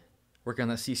recently. Working on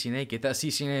that CCNA. Get that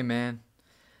CCNA, man.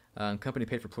 Company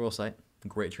paid for Pluralsight.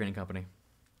 Great training company.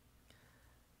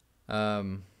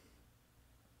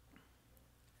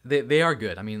 They are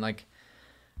good. I mean, like,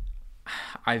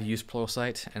 I've used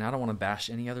Pluralsight, and I don't want to bash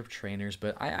any other trainers,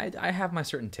 but I have my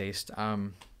certain taste. I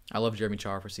love Jeremy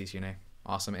Char for CCNA.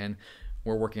 Awesome. And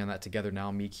we're working on that together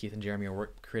now. Me, Keith, and Jeremy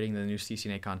are creating the new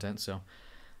CCNA content, so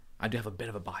I do have a bit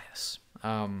of a bias.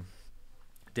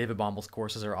 David Bomble's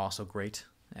courses are also great,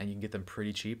 and you can get them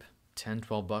pretty cheap.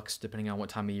 $10-12 depending on what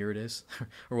time of year it is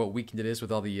or what weekend it is with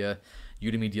all the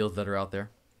Udemy deals that are out there.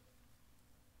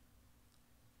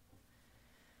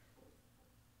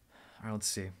 All right, let's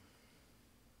see.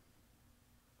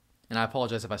 And I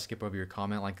apologize if I skip over your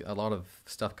comment. Like, a lot of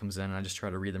stuff comes in and I just try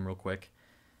to read them real quick.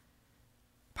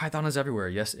 Python is everywhere.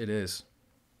 Yes, it is.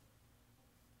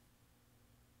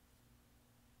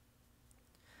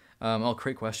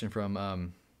 Great question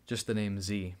from just the name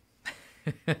Z.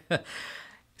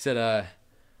 He said,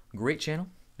 great channel.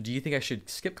 Do you think I should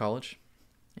skip college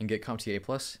and get CompTIA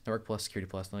Network Plus, Security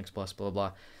Plus, Linux Plus, blah, blah,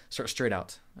 blah, start straight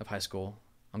out of high school?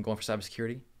 I'm going for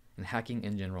cybersecurity. and hacking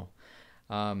in general?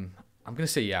 I'm gonna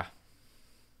say yeah.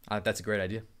 That's a great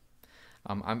idea.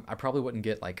 I probably wouldn't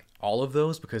get like all of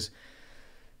those because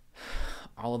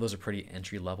all of those are pretty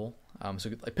entry level. So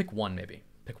like pick one maybe.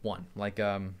 Pick one. Like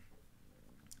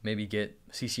maybe get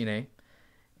CCNA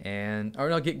and or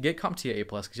no get CompTIA A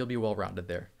plus because you'll be well rounded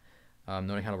there,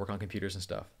 knowing how to work on computers and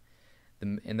stuff.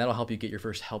 And that'll help you get your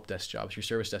first help desk job, your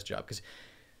service desk job. Because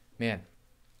man,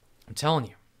 I'm telling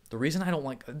you, there's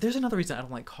another reason I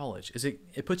don't like college is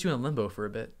it puts you in limbo for a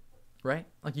bit, right?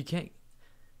 Like you can't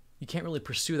really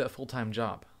pursue that full-time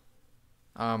job.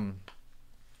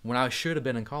 When I should have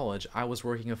been in college, I was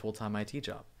working a full-time IT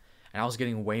job, and I was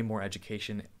getting way more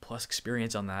education plus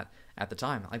experience on that at the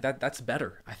time. Like that's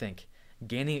better, I think.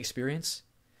 Gaining experience,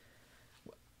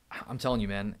 I'm telling you,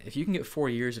 man, if you can get 4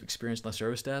 years of experience on the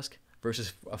service desk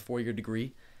versus a 4-year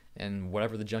degree and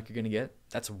whatever the junk you're gonna get,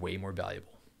 that's way more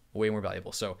valuable. Way more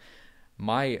valuable. So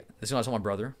this is what I told my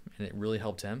brother, and it really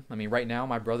helped him. I mean, right now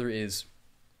my brother is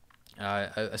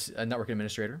a network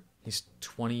administrator. He's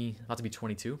 20, about to be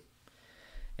 22,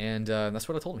 and that's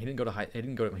what I told him. He didn't go to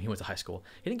when he went to high school.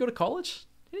 He didn't go to college.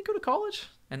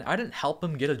 And I didn't help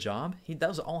him get a job. That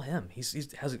was all him. He was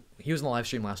in the live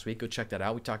stream last week. Go check that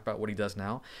out. We talked about what he does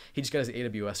now. He just got his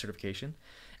AWS certification,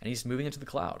 and he's moving into the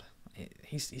cloud.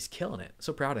 He's killing it.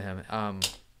 So proud of him.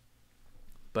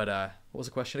 But what was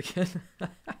the question again?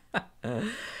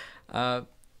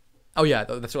 Oh yeah,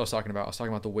 that's what I was talking about. I was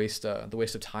talking about the waste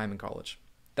of time in college.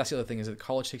 That's the other thing is that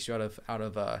college takes you out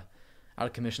of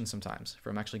commission sometimes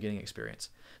from actually getting experience.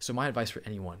 So my advice for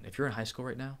anyone, if you're in high school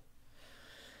right now,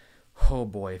 oh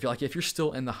boy, if you're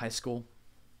still in the high school,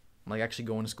 like actually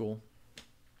going to school,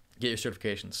 get your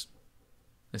certifications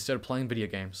instead of playing video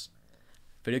games.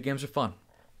 Video games are fun.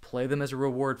 Play them as a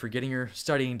reward for getting your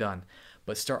studying done,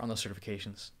 but start on those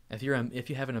certifications. If you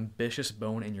have an ambitious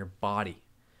bone in your body,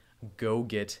 go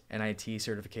get an IT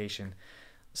certification.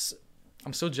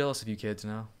 I'm so jealous of you kids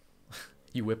now.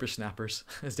 You whippersnappers,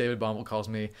 as David Bombal calls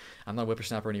me. I'm not a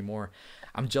whippersnapper anymore.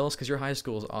 I'm jealous because your high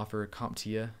schools offer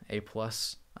CompTIA A+,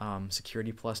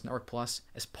 Security Plus, Network Plus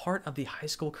as part of the high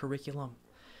school curriculum.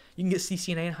 You can get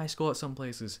CCNA in high school at some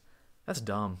places. That's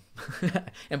dumb.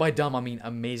 And by dumb, I mean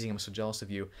amazing. I'm so jealous of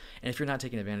you. And if you're not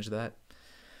taking advantage of that,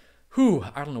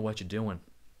 I don't know what you're doing.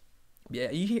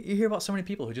 Yeah, you hear about so many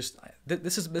people who just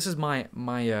this is my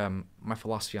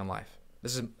philosophy on life.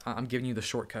 I'm giving you the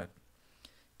shortcut.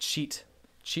 Cheat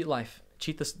life.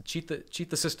 Cheat the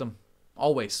system.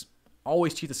 Always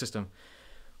cheat the system.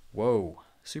 Whoa,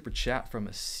 super chat from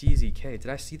a CZK. Did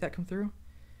I see that come through?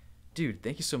 Dude,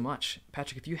 thank you so much,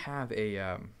 Patrick. If you have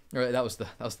that was the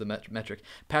metric.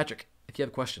 Patrick, if you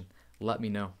have a question, let me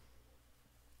know.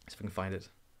 See if I can find it.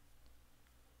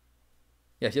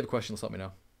 Yeah, if you have a question, let's let me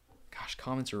know. Gosh,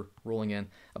 comments are rolling in.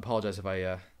 Apologize if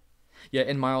I. Yeah,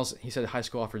 and Miles, he said high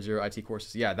school offered 0 IT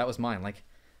courses. Yeah, that was mine. Like,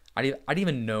 I didn't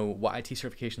even know what IT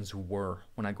certifications were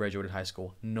when I graduated high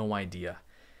school. No idea.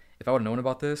 If I would have known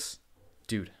about this,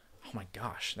 dude, oh my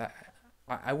gosh,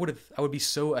 I would be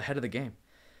so ahead of the game.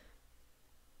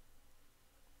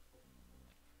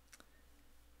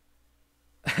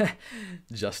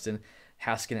 Justin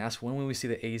Haskin asks, when will we see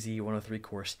the AZ 103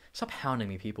 course? Stop hounding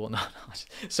me, people. No.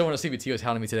 Someone at CBT was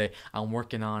hounding me today. I'm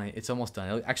working on it. It's almost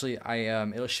done. Actually,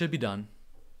 it should be done.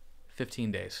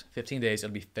 15 days. 15 days,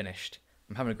 it'll be finished.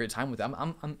 I'm having a great time with it.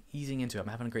 I'm easing into it. I'm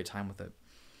having a great time with it.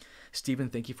 Steven,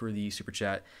 thank you for the super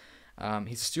chat.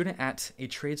 He's a student at a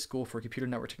trade school for computer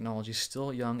network technology,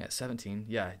 still young at 17.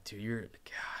 Yeah, dude,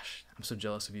 gosh, I'm so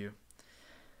jealous of you.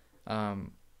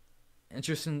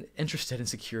 Interested in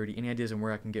security. Any ideas on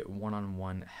where I can get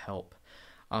one-on-one help?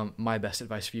 My best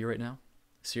advice for you right now,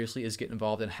 seriously, is get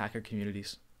involved in hacker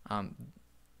communities.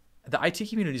 The IT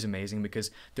community is amazing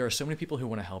because there are so many people who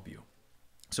want to help you.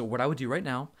 So what I would do right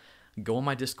now, go on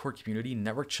my Discord community,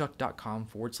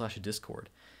 networkchuck.com/Discord.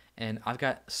 And I've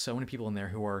got so many people in there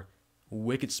who are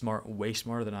wicked smart, way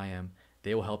smarter than I am.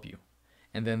 They will help you.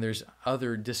 And then there's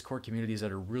other Discord communities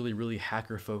that are really, really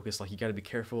hacker focused. Like, you got to be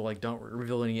careful. Like, don't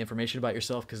reveal any information about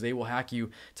yourself because they will hack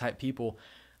you type people.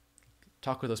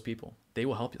 Talk with those people. They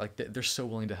will help you. Like, they're so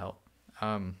willing to help.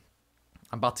 I'm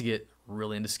about to get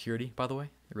really into security, by the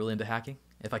way, really into hacking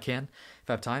if I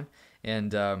have time.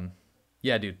 And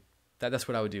yeah, dude, that's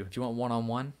what I would do. If you want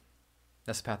one-on-one,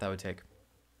 that's the path I would take.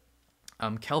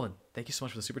 Kelvin, thank you so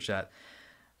much for the super chat.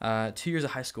 2 years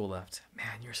of high school left.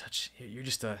 Man, you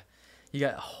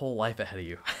got a whole life ahead of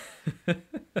you.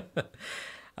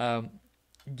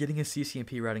 Getting a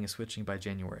CCNP routing and switching by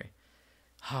January.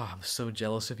 Oh, I'm so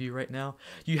jealous of you right now.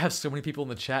 You have so many people in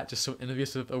the chat just so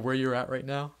envious of where you're at right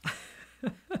now.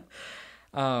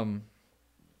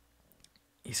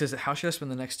 He says that how should I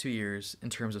spend the next 2 years in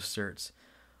terms of certs?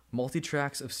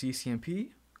 Multi-tracks of CCNP?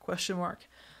 Question mark.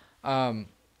 Um,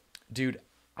 Dude,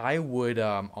 I would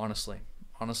honestly,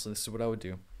 this is what I would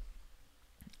do.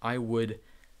 I would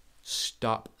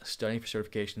stop studying for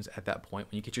certifications at that point.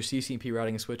 When you get your CCNP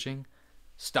routing and switching,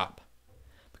 stop.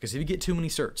 Because if you get too many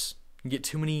certs, you get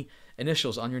too many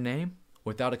initials on your name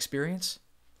without experience,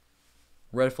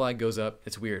 red flag goes up.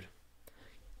 It's weird.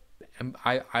 And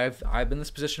I've been in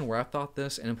this position where I've thought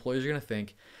this, and employers are going to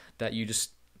think that you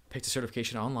just picked a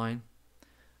certification online,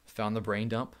 found the brain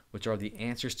dump, which are the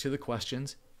answers to the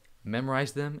questions,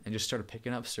 memorized them, and just started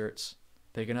picking up certs,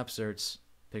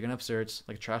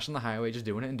 like trash on the highway, just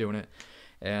doing it and doing it.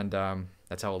 And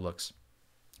that's how it looks.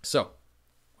 So,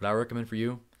 what I recommend for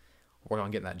you, work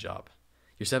on getting that job.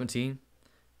 You're 17.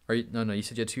 Or no, you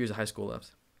said you had 2 years of high school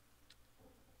left.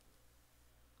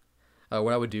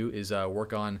 What I would do is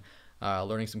work on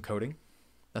learning some coding.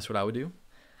 That's what I would do.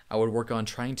 I would work on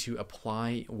trying to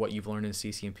apply what you've learned in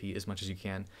CCNP as much as you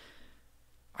can.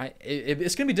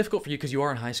 It's going to be difficult for you because you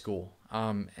are in high school,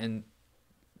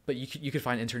 but you could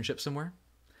find internships somewhere.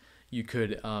 You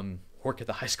could work at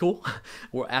the high school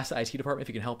or ask the IT department if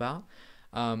you can help out.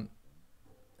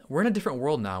 We're in a different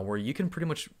world now where you can pretty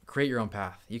much create your own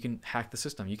path. You can hack the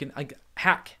system. You can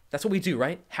hack. That's what we do,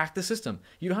 right? Hack the system.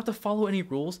 You don't have to follow any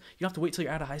rules. You don't have to wait till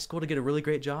you're out of high school to get a really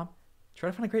great job. Try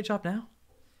to find a great job now.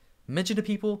 Mention to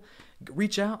people.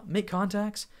 Reach out. Make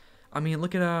contacts. I mean,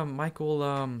 look at Michael.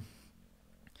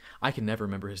 I can never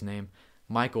remember his name.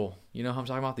 Michael. You know who I'm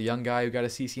talking about? The young guy who got a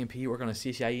CCNP, working on a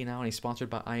CCIE now, and he's sponsored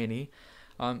by INE.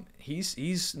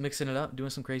 He's mixing it up, doing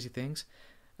some crazy things.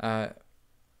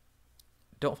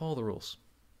 Don't follow the rules.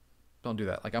 Don't do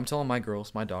that. Like I'm telling my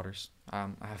girls, my daughters, I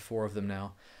have 4 of them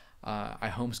now.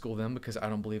 I homeschool them because I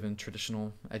don't believe in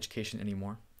traditional education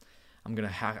anymore. I'm gonna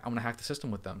hack the system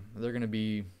with them. They're gonna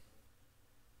be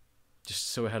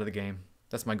just so ahead of the game.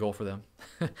 That's my goal for them.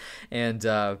 And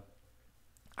I'm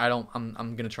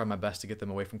gonna try my best to get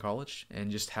them away from college and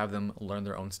just have them learn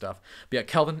their own stuff. But yeah,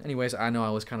 Kelvin. Anyways, I know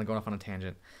I was kind of going off on a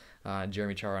tangent.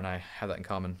 Jeremy Chara and I have that in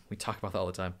common. We talk about that all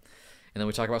the time. And then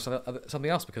we talk about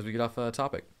something else because we get off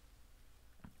topic.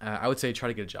 I would say try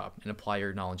to get a job and apply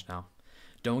your knowledge now.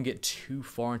 Don't get too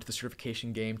far into the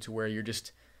certification game to where you're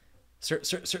just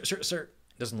cert.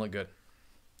 Doesn't look good.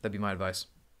 That'd be my advice.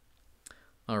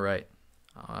 All right.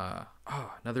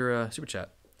 Another super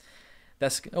chat.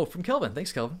 That's from Kelvin.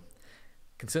 Thanks, Kelvin.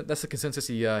 That's the consensus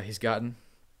he's gotten.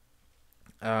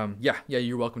 Yeah,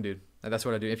 you're welcome, dude. That's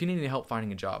what I do. If you need any help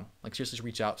finding a job, like seriously, just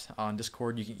reach out on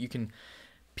Discord. You can.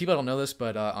 People don't know this,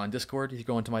 but on Discord, if you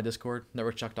go into my Discord,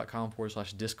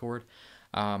 networkchuck.com/Discord,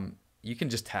 you can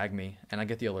just tag me, and I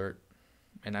get the alert,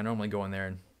 and I normally go in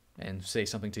there and say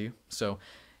something to you. So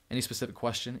any specific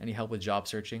question, any help with job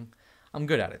searching, I'm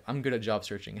good at it. I'm good at job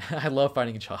searching. I love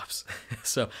finding jobs.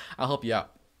 So I'll help you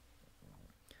out.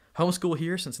 Homeschool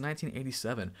here since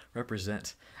 1987.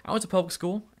 Represent. I went to public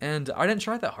school, and I didn't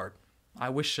try that hard. I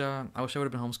wish I would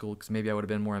have been homeschooled because maybe I would have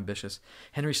been more ambitious.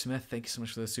 Henry Smith, thank you so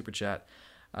much for the super chat.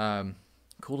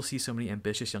 Cool to see so many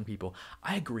ambitious young people.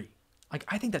 I agree. Like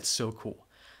I think that's so cool.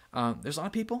 There's a lot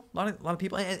of people, a lot of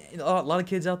people, and a lot of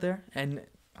kids out there, and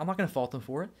I'm not gonna fault them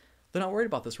for it. They're not worried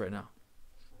about this right now.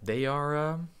 They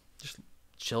are just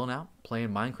chilling out, playing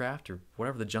Minecraft or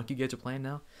whatever the junkie kids are playing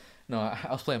now. No, I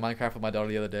was playing Minecraft with my daughter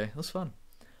the other day. It was fun.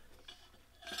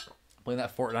 Playing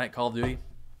that Fortnite, Call of Duty,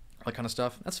 all that kind of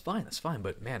stuff. That's fine.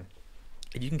 But man,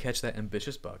 if you can catch that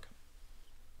ambitious bug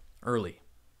early,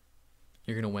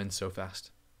 you're gonna win so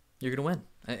fast. You're gonna win.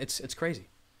 It's crazy.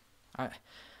 I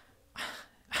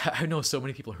know so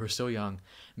many people who are so young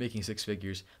making 6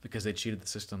 figures because they cheated the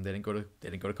system. They didn't go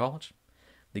to college.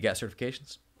 They got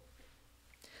certifications.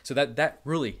 So that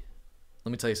really,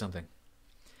 let me tell you something.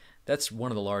 That's one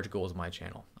of the large goals of my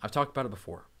channel. I've talked about it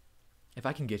before. If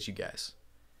I can get you guys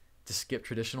to skip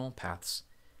traditional paths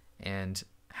and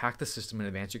hack the system and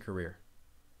advance your career,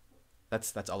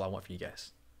 that's all I want for you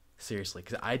guys. Seriously,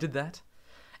 because I did that,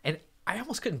 and I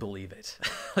almost couldn't believe it.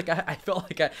 Like I felt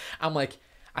like I'm like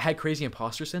I had crazy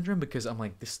imposter syndrome because I'm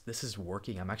like this is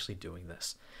working. I'm actually doing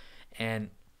this, and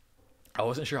I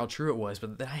wasn't sure how true it was.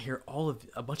 But then I hear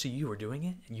a bunch of you are doing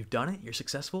it, and you've done it. You're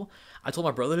successful. I told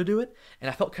my brother to do it, and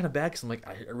I felt kind of bad because I'm like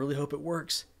I really hope it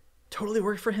works. Totally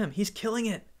worked for him. He's killing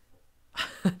it.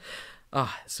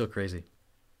 It's so crazy.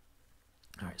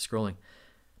 All right, scrolling.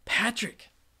 Patrick,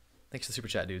 thanks for the super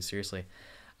chat, dude. Seriously.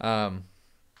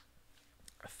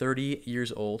 30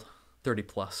 years old, 30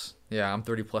 plus. Yeah, I'm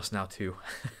 30 plus now too.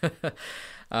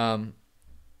 I'm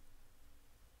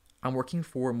working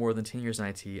for more than 10 years in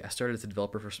IT. I started as a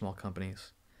developer for small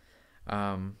companies.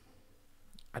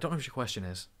 I don't know what your question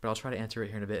is, but I'll try to answer it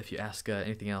here in a bit. If you ask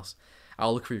anything else,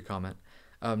 I'll look for your comment.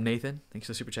 Nathan, thanks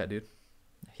for the super chat, dude.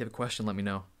 If you have a question, let me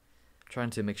know. I'm trying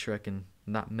to make sure I can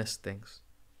not miss things.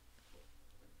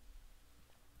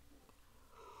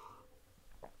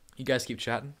 You guys keep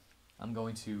chatting. I'm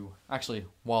going to, actually,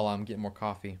 while I'm getting more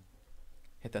coffee,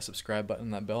 hit that subscribe button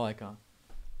and that bell icon.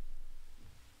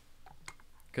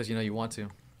 Because you know you want to.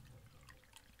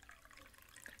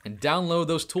 And download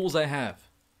those tools I have.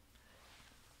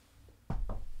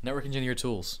 Network Engineer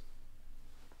tools.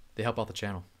 They help out the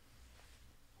channel.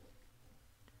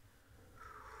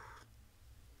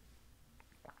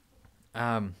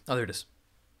 There it is.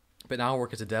 But now I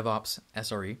work as a DevOps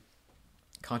SRE,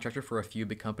 contractor for a few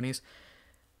big companies.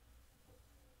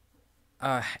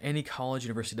 Any college,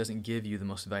 university doesn't give you the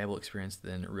most valuable experience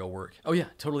than real work. Oh yeah,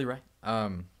 totally right.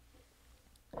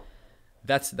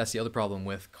 That's the other problem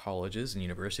with colleges and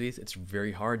universities. It's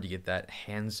very hard to get that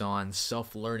hands-on,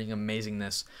 self-learning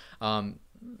amazingness.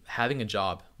 Having a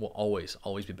job will always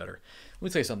be better. Let me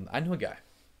tell you something. I know a guy,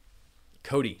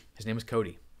 Cody. His name is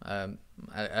Cody.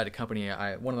 At a company,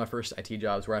 one of my first IT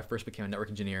jobs where I first became a network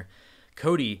engineer.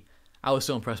 Cody, I was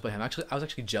so impressed by him. Actually, I was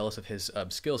actually jealous of his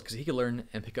skills because he could learn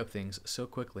and pick up things so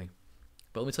quickly.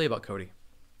 But let me tell you about Cody.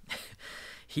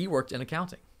 He worked in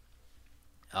accounting.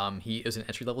 He is an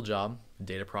entry-level job,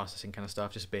 data processing kind of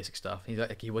stuff, just basic stuff.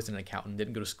 He wasn't an accountant,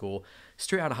 didn't go to school,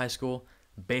 straight out of high school,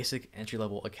 basic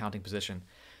entry-level accounting position.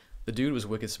 The dude was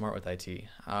wicked smart with IT.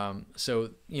 So,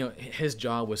 his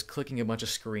job was clicking a bunch of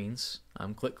screens,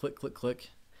 click, click, click, click.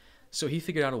 So he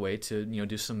figured out a way to,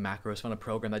 do some macros, found a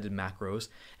program that did macros,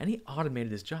 and he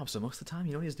automated his job. So most of the time,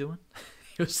 you know what he was doing?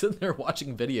 He was sitting there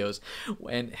watching videos,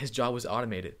 and his job was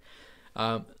automated.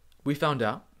 I found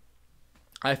out,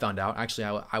 actually,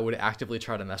 I would actively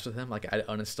try to mess with him. Like, I'd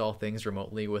uninstall things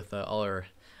remotely with all our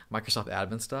Microsoft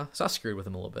admin stuff. So I screwed with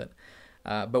him a little bit.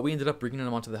 But we ended up bringing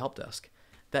him onto the help desk.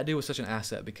 That dude was such an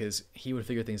asset because he would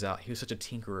figure things out. He was such a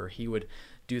tinkerer. He would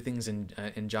do things in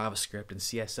JavaScript and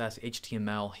CSS,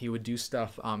 HTML. He would do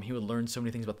stuff. He would learn so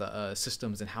many things about the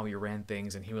systems and how he ran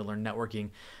things, and he would learn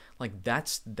networking. Like,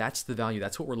 that's the value.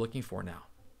 That's what we're looking for now.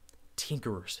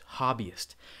 Tinkerers,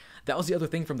 hobbyists. That was the other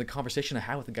thing from the conversation I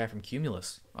had with the guy from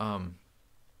Cumulus.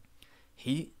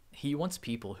 He wants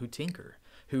people who tinker,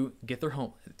 who get their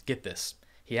home. Get this.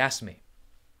 He asked me,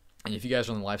 and if you guys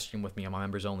are on the live stream with me on my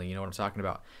members only, you know what I'm talking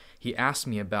about. He asked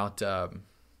me about. I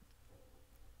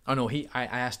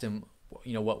asked him,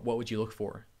 what would you look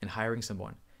for in hiring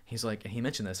someone? He's like, and he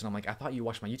mentioned this, and I'm like, I thought you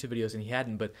watched my YouTube videos, and he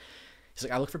hadn't, but. He's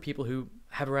like, I look for people who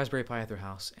have a Raspberry Pi at their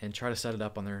house and try to set it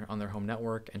up on their home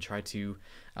network and try to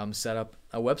set up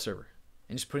a web server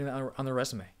and just putting that on their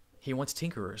resume. He wants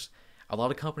tinkerers. A lot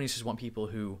of companies just want people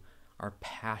who are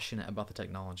passionate about the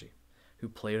technology, who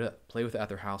play with it at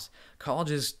their house.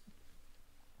 Colleges,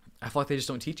 I feel like they just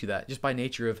don't teach you that. Just by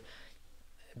nature of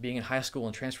being in high school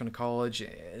and transferring to college,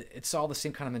 it's all the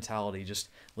same kind of mentality. Just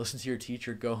listen to your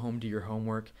teacher, go home, do your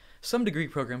homework. Some degree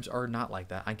programs are not like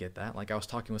that. I get that. Like, I was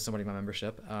talking with somebody in my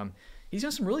membership. He's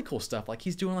doing some really cool stuff. Like,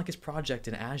 he's doing like his project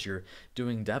in Azure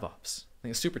doing DevOps. I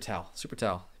think it's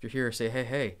SuperTal. If you're here, say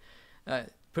hey.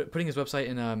 Putting his website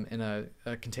in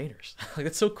containers. Like,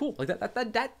 that's so cool. Like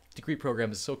that degree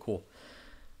program is so cool.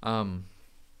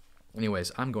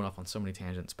 Anyways, I'm going off on so many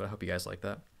tangents, but I hope you guys like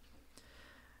that.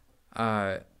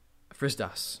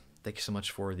 Frizdas, thank you so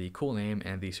much for the cool name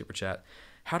and the super chat.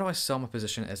 How do I sell my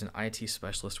position as an IT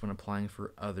specialist when applying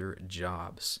for other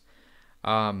jobs?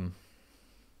 So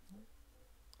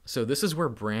this is where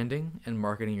branding and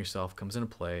marketing yourself comes into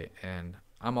play, and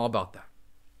I'm all about that.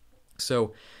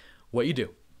 So what you do,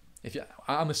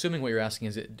 I'm assuming what you're asking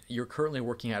is that you're currently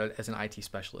working at it as an IT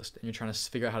specialist, and you're trying to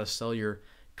figure out how to sell your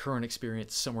current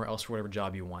experience somewhere else for whatever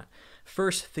job you want.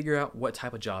 First, figure out what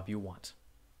type of job you want.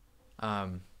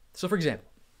 So for example,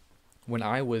 when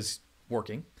I was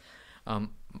working,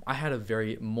 I had a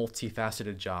very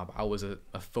multifaceted job. I was a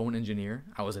phone engineer.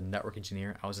 I was a network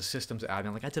engineer. I was a systems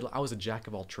admin. I was a jack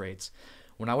of all trades.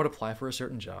 When I would apply for a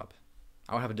certain job,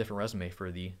 I would have a different resume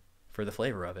for the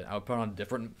flavor of it. I would put on a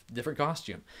different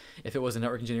costume. If it was a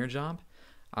network engineer job,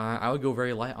 I would go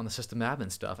very light on the system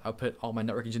admin stuff. I would put all my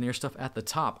network engineer stuff at the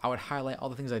top. I would highlight all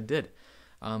the things I did.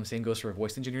 Same goes for a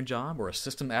voice engineer job or a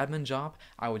system admin job.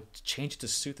 I would change it to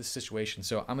suit the situation.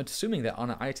 So I'm assuming that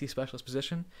on an IT specialist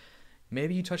position,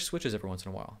 maybe you touch switches every once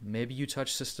in a while. Maybe you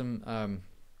touch system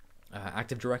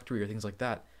Active Directory or things like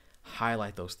that.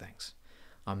 Highlight those things.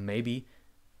 Maybe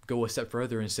go a step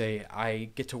further and say,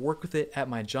 I get to work with it at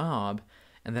my job,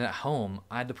 and then at home,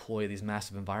 I deploy these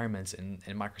massive environments in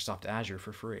Microsoft Azure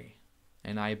for free.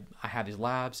 And I have these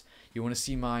labs. You want to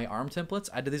see my ARM templates?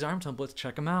 I did these ARM templates.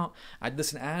 Check them out. I did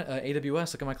this in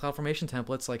AWS. Look at my CloudFormation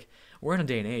templates. Like, we're in a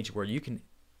day and age where you can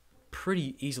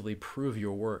pretty easily prove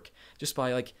your work just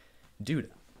by like,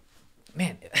 dude,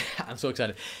 man, I'm so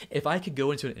excited. If I could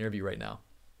go into an interview right now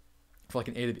for like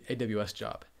an AWS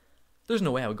job, there's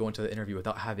no way I would go into the interview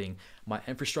without having my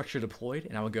infrastructure deployed,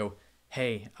 and I would go,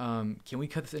 hey, can we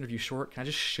cut this interview short? Can I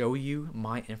just show you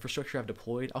my infrastructure I've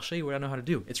deployed? I'll show you what I know how to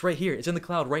do. It's right here. It's in the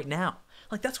cloud right now.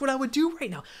 Like, that's what I would do right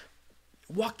now.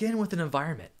 Walk in with an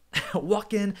environment.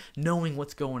 Walk in knowing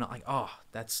what's going on. Like, oh,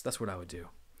 that's what I would do.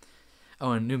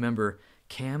 Oh, and new member,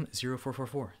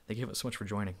 Cam0444. Thank you so much for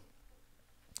joining.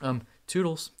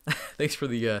 Toodles. Thanks for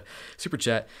the super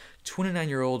chat.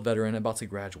 29-year-old veteran about to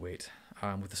graduate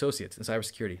with associates in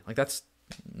cybersecurity. Like, that's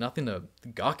nothing to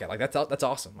gawk at. Like, that's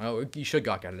awesome. Oh, you should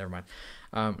gawk at it. Never mind.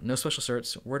 No special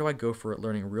certs. Where do I go for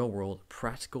learning real-world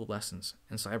practical lessons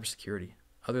in cybersecurity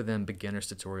other than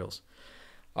beginners tutorials?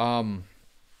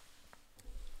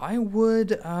 I would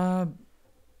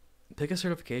pick a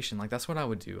certification. Like, that's what I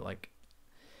would do. Like,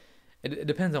 it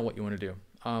depends on what you want to do.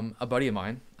 A buddy of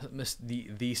mine,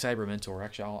 the Cyber Mentor.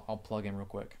 Actually, I'll plug in real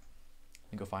quick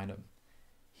and go find him.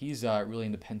 He's really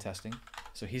into pen testing,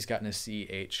 so he's gotten his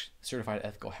CEH, Certified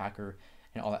Ethical Hacker,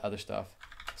 and all that other stuff.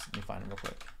 So let me find him real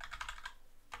quick.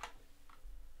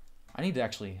 I need to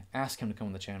actually ask him to come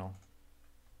on the channel.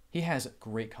 He has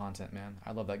great content, man.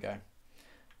 I love that guy.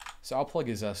 So I'll plug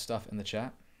his stuff in the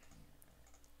chat.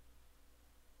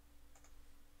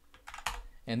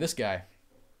 And this guy,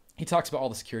 he talks about all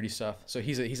the security stuff. So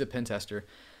he's a pen tester.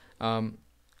 I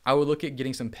would look at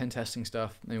getting some pen testing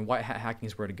stuff. I mean, white hat hacking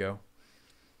is where to go.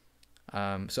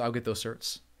 So I'll get those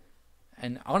certs.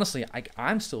 And honestly,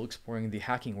 I'm still exploring the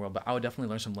hacking world, but I would definitely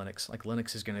learn some Linux. Like,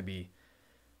 Linux is going to be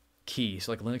key.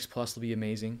 So like Linux Plus will be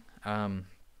amazing.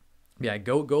 Yeah,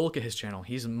 go look at his channel.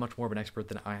 He's much more of an expert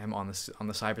than I am on the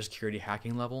cybersecurity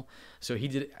hacking level. So he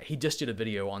just did a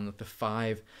video on the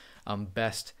 5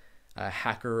 best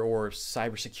hacker or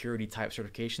cybersecurity type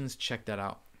certifications. Check that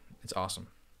out. It's awesome.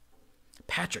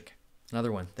 Patrick,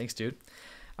 another one. Thanks, dude.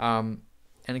 And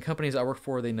in companies I work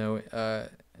for, they know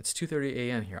it's 2:30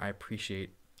 a.m. here. I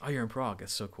appreciate. Oh, you're in Prague.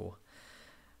 That's so cool.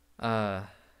 And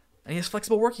he has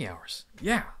flexible working hours.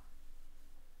 Yeah.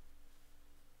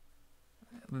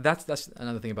 That's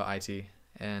another thing about IT.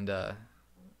 And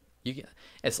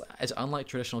it's unlike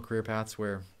traditional career paths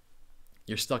where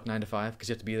you're stuck 9 to 5 because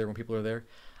you have to be there when people are there.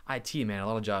 IT, man, a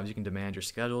lot of jobs you can demand your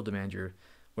schedule, demand your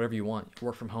whatever you want. You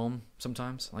work from home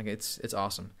sometimes. Like, it's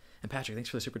awesome. And Patrick, thanks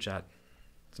for the super chat.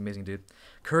 It's amazing, dude.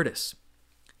 Curtis,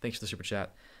 thanks for the super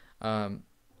chat.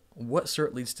 What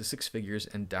cert leads to 6 figures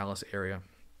in Dallas area?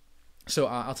 So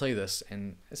I'll tell you this,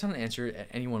 and it's not an answer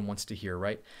anyone wants to hear,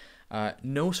 right?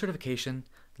 No certification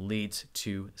leads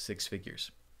to 6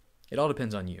 figures. It all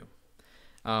depends on you.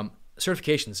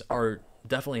 Certifications are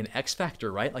definitely an X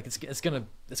factor, right? Like, it's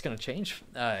gonna change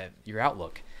your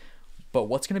outlook. But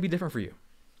what's gonna be different for you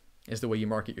is the way you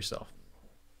market yourself.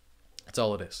 That's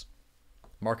all it is.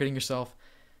 Marketing yourself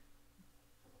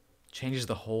changes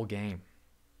the whole game.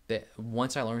 That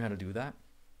once I learned how to do that,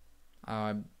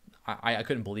 I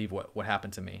couldn't believe what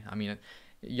happened to me. I mean,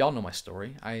 y'all know my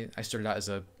story. I started out as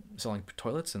selling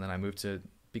toilets, and then I moved to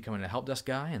becoming a help desk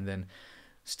guy, and then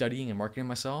studying and marketing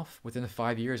myself. Within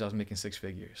 5 years, I was making 6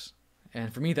 figures.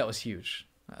 And for me, that was huge.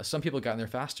 Some people got in there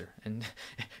faster, and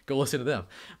go listen to them.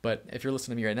 But if you're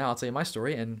listening to me right now, I'll tell you my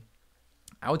story, and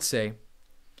I would say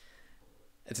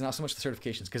it's not so much the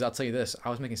certifications, because I'll tell you this, I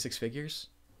was making 6 figures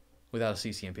without a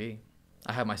CCNP.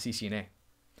 I had my CCNA.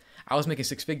 I was making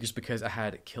 6 figures because I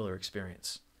had killer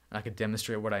experience. And I could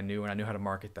demonstrate what I knew, and I knew how to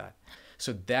market that.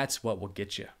 So that's what will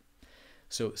get you.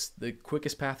 So the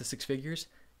quickest path to 6 figures,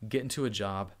 get into a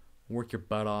job, work your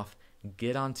butt off,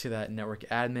 get onto that network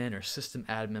admin or system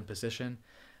admin position,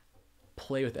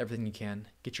 play with everything you can,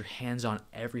 get your hands on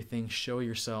everything, show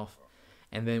yourself,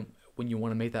 and then when you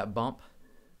want to make that bump,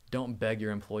 don't beg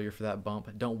your employer for that bump.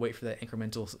 Don't wait for that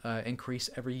incremental increase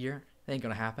every year. That ain't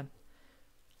going to happen.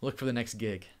 Look for the next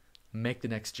gig. Make the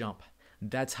next jump.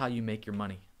 That's how you make your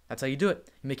money. That's how you do it.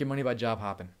 You make your money by job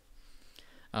hopping.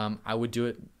 I would do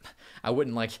it. I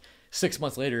wouldn't like 6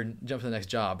 months later jump to the next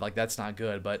job. Like, that's not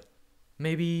good. But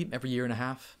maybe every year and a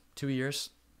half, 2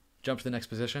 years, jump to the next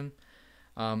position.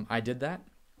 I did that,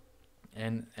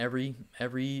 and every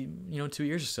 2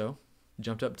 years or so,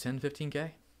 jumped up 10,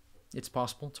 15K. It's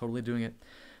possible. Totally doing it.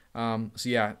 So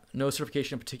yeah, no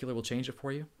certification in particular will change it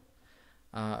for you,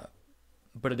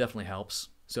 but it definitely helps.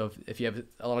 So if you have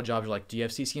a lot of jobs, you're like, do you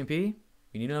have CCNP?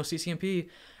 You need to know CCNP. I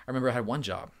remember I had one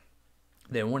job.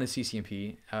 They wanted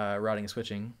CCNP, routing and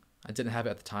switching, I didn't have it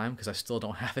at the time because I still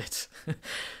don't have it.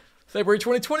 February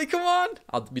 2020, come on!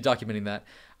 I'll be documenting that.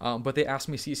 But they asked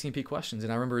me CCNP questions,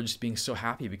 and I remember just being so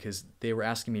happy because they were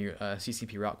asking me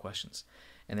CCNP route questions,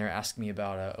 and they were asking me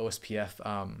about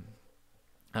OSPF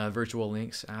virtual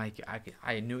links.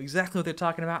 I knew exactly what they're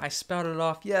talking about. I spouted it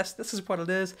off. Yes, this is what it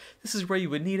is. This is where you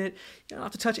would need it. You don't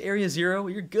have to touch Area 0.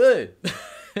 You're good.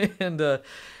 And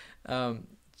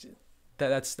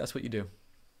that's what you do.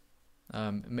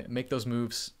 Make those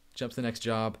moves. Jump to the next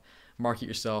job. Market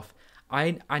yourself.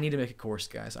 I need to make a course,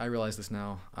 guys. I realize this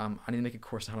now. I need to make a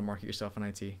course on how to market yourself in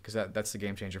IT because that's the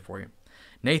game changer for you.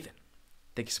 Nathan,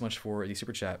 thank you so much for the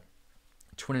super chat.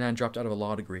 29 dropped out of a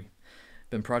law degree.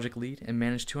 Been project lead and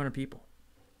managed 200 people.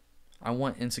 I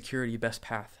want insecurity best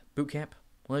path. Bootcamp,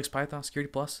 Linux, Python,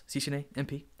 Security Plus, CCNA,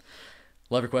 MP.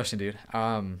 Love your question, dude.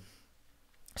 So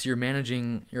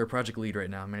you're a project lead right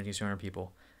now, managing 200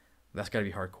 people. That's got to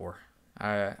be hardcore.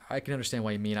 I can understand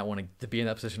why you may not want to be in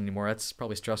that position anymore. That's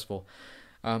probably stressful.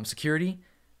 Security,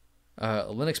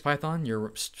 Linux, Python,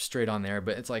 you're straight on there,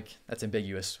 but it's like that's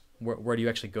ambiguous. Where do you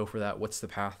actually go for that? What's the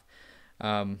path?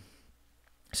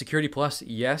 Security Plus,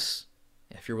 yes.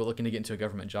 If you're looking to get into a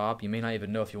government job, you may not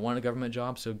even know if you want a government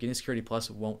job, so getting Security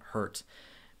Plus won't hurt.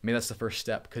 Maybe that's the first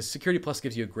step because Security Plus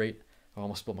gives you a great, I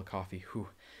almost spilled my coffee,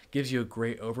 gives you a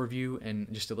great overview and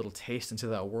just a little taste into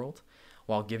that world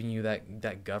while giving you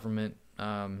that government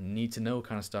need to know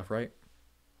kind of stuff, right?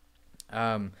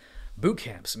 Boot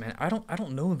camps, man. I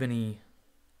don't know of any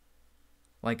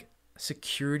like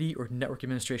security or network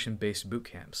administration based boot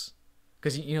camps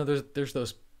because there's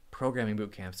those programming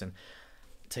boot camps, and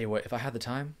tell you what, if I had the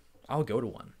time, I would go to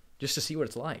one just to see what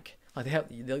it's like. Like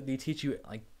they teach you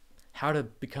like how to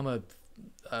become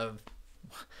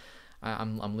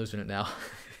I'm losing it now.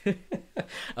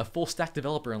 A full stack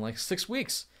developer in like 6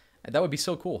 weeks. That would be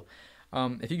so cool.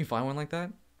 If you can find one like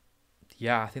that,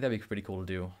 yeah, I think that'd be pretty cool to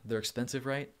do. They're expensive,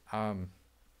 right? But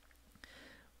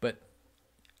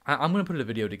I'm gonna put a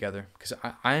video together because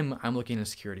I'm looking into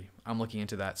security. I'm looking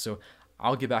into that, so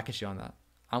I'll get back at you on that.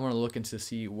 I'm going to look into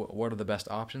see what are the best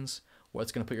options,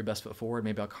 what's going to put your best foot forward.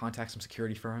 Maybe I'll contact some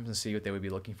security firms and see what they would be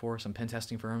looking for, some pen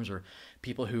testing firms or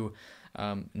people who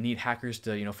need hackers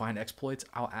to find exploits.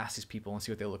 I'll ask these people and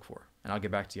see what they look for, and I'll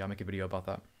get back to you. I'll make a video about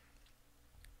that.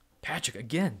 Patrick,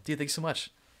 again, dude, thanks so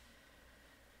much.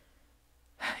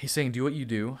 He's saying do what you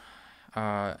do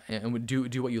and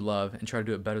do what you love and try to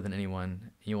do it better than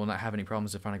anyone. You will not have any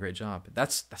problems to find a great job.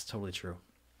 That's totally true.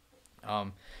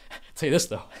 I'll tell you this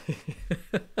though,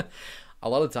 a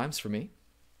lot of times for me,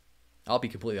 I'll be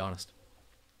completely honest,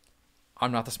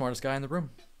 I'm not the smartest guy in the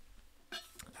room.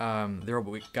 There are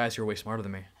guys who are way smarter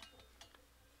than me.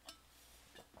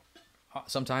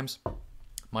 Sometimes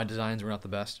my designs were not the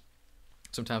best.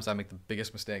 Sometimes I make the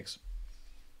biggest mistakes.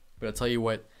 But I'll tell you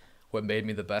what made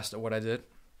me the best at what I did,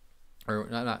 or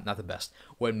not the best,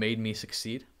 what made me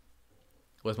succeed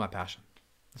was my passion.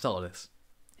 That's all it is.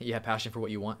 You have passion for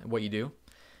what you want and what you do,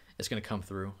 it's going to come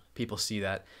through. People see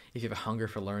that. If you have a hunger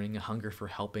for learning, a hunger for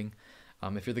helping,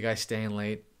 if you're the guy staying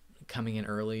late, coming in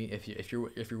early, if you're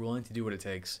willing to do what it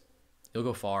takes, you'll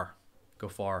go far. Go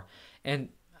far. And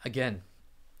again,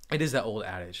 it is that old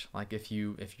adage. Like if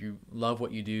you love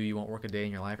what you do, you won't work a day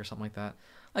in your life or something like that.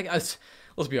 Like let's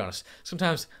be honest.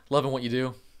 Sometimes loving what you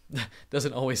do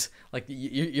doesn't always, like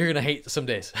you're going to hate some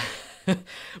days.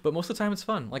 But most of the time it's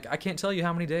fun. Like I can't tell you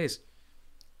how many days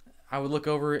I would look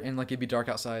over and like it'd be dark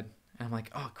outside and I'm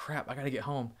like, oh crap, I got to get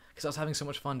home because I was having so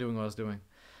much fun doing what I was doing.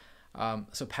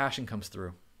 So passion comes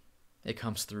through. It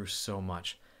comes through so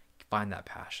much. Find that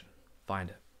passion. Find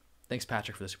it. Thanks,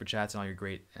 Patrick, for the super chats and all your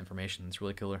great information. It's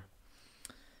really killer.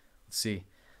 Let's see.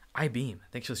 iBeam,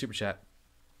 thanks for the super chat.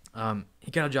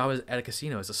 He got a job at a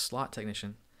casino as a slot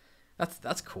technician.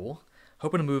 That's cool.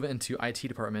 Hoping to move into IT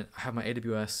department. I have my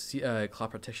AWS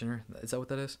cloud practitioner. Is that what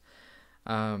that is?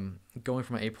 Going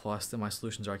from my A+ to my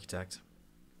solutions architect.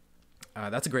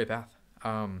 That's a great path.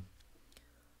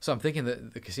 So I'm thinking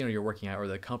that the casino you're working at or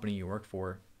the company you work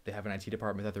for, they have an IT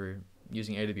department that they're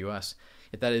using AWS.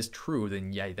 If that is true,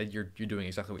 then yeah, that you're doing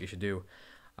exactly what you should do.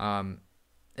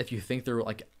 If you think they're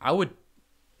like, I would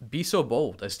be so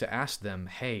bold as to ask them,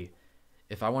 hey,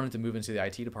 if I wanted to move into the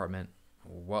IT department,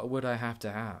 what would I have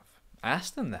to have?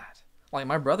 Ask them that. Like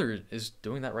my brother is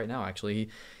doing that right now. Actually,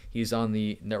 he's on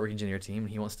the network engineer team and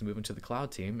he wants to move into the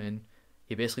cloud team. And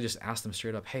he basically just asked them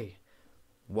straight up, hey,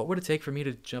 what would it take for me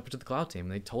to jump into the cloud team?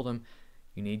 And they told him,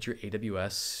 you need your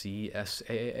AWS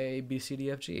CSAA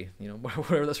BCDFG,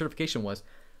 whatever that certification was.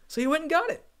 So he went and got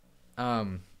it.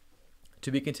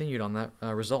 To be continued on that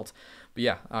result. But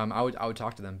yeah, I would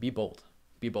talk to them. Be bold.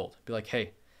 Be like,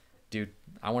 hey, dude,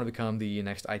 I want to become the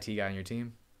next IT guy on your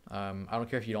team. I don't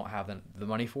care if you don't have the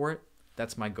money for it.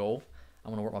 That's my goal.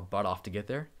 I'm gonna work my butt off to get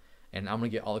there, and I'm gonna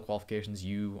get all the qualifications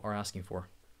you are asking for.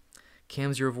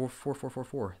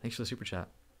 Cam04444, thanks for the super chat.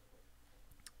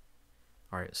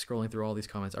 All right, scrolling through all these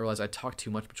comments, I realized I talked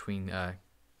too much between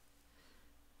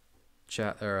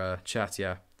chats.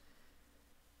 Yeah.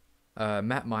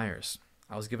 Matt Myers,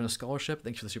 I was given a scholarship.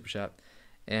 Thanks for the super chat.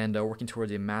 And working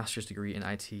towards a master's degree in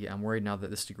IT. I'm worried now that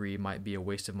this degree might be a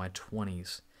waste of my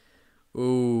 20s.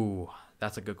 Ooh,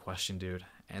 that's a good question, dude.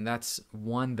 And that's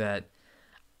one that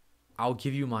I'll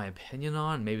give you my opinion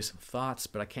on, maybe some thoughts,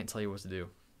 but I can't tell you what to do.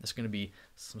 It's going to be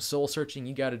some soul searching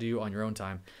you got to do on your own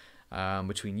time,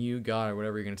 between you, God, or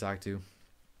whatever you're going to talk to.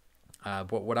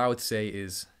 But what I would say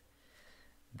is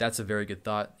that's a very good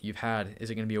thought you've had. Is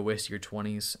it going to be a waste of your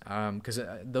 20s? Because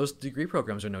those degree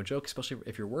programs are no joke, especially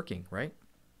if you're working, right?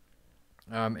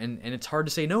 And it's hard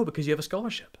to say no because you have a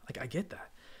scholarship. Like, I get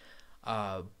that.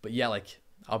 But yeah, like,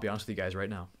 I'll be honest with you guys right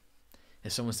now.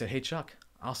 If someone said, hey, Chuck,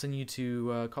 I'll send you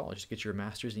to college to get your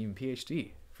master's and even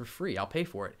PhD for free, I'll pay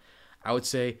for it, I would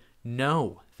say,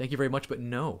 no, thank you very much, but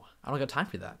no, I don't got time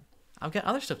for that. I've got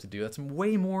other stuff to do that's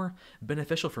way more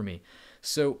beneficial for me.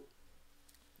 So,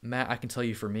 Matt, I can tell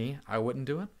you for me, I wouldn't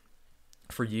do it.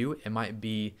 For you, it might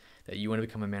be that you want to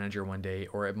become a manager one day,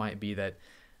 or it might be that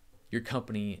your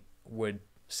company would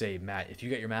say, Matt, if you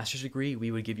get your master's degree, we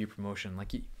would give you promotion.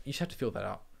 Like, you just have to feel that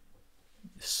out.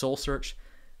 Soul search,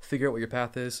 figure out what your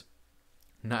path is.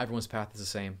 Not everyone's path is the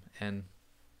same, and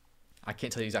I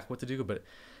can't tell you exactly what to do, but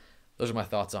those are my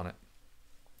thoughts on it.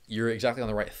 You're exactly on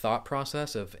the right thought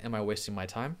process of, am I wasting my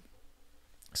time?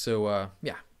 So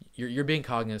yeah, you're being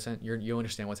cognizant. You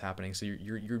understand what's happening. So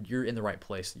you're in the right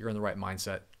place. You're in the right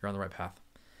mindset. You're on the right path.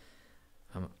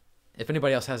 If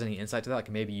anybody else has any insight to that, like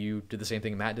maybe you did the same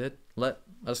thing Matt did, let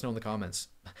us know in the comments.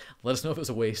 Let us know if it was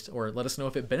a waste, or let us know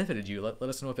if it benefited you. Let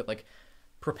us know if it like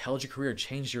propelled your career,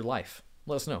 changed your life.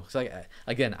 Let us know. So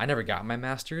again, I never got my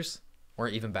master's or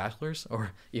even bachelor's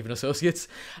or even associates,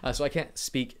 so I can't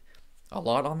speak a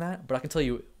lot on that, but I can tell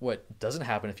you what doesn't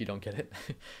happen if you don't get it.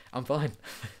 I'm fine.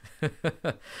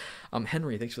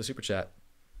 Henry, thanks for the super chat.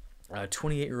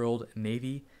 28-year-old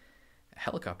Navy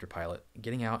helicopter pilot,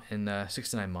 getting out in 6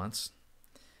 to 9 months.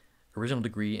 Original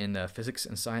degree in physics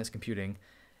and science computing.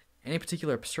 Any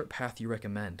particular cert path you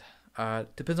recommend?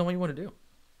 Depends on what you want to do.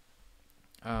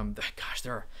 Gosh,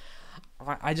 there are.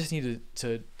 I just need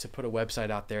to put a website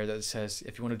out there that says,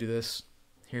 if you want to do this,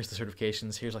 here's the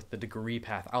certifications, here's like the degree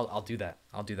path. I'll do that.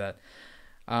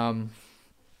 I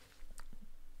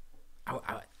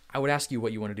would ask you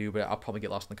what you want to do, but I'll probably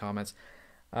get lost in the comments.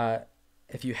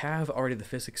 If you have already the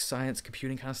physics, science,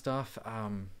 computing kind of stuff,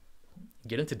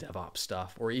 get into DevOps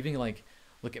stuff, or even like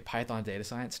look at Python data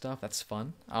science stuff. That's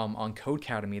fun. On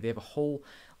Codecademy, they have a whole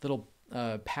little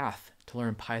path to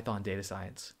learn Python data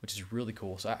science, which is really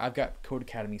cool. So I've got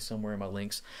Codecademy somewhere in my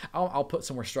links. I'll put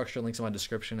some more structured links in my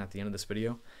description at the end of this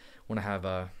video when I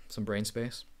have some brain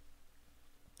space.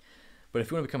 But if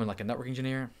you want to become like a network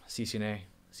engineer, CCNA,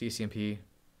 CCNP,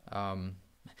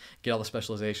 get all the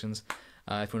specializations.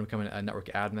 If you want to become a network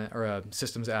admin or a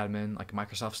systems admin, like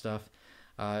Microsoft stuff,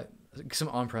 some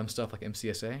on-prem stuff like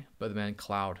MCSA, but then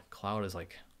cloud is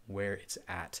like where it's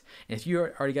at. And if you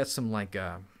already got some like,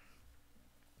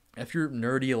 if you're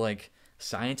nerdy, like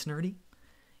science nerdy,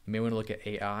 you may want to look at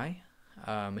AI,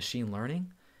 machine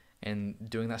learning, and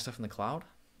doing that stuff in the cloud.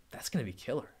 That's going to be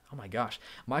killer. Oh my gosh.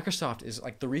 Microsoft is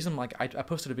like the reason, like I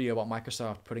posted a video about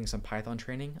Microsoft putting some Python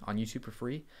training on YouTube for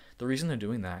free. The reason they're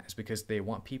doing that is because they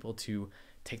want people to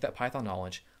take that Python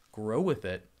knowledge, grow with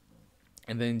it,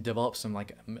 and then develop some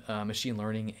like machine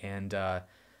learning and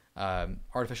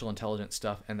artificial intelligence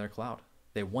stuff in their cloud.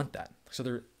 They want that. So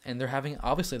they're having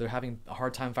a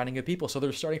hard time finding good people. So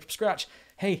they're starting from scratch.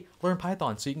 Hey, learn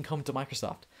Python so you can come to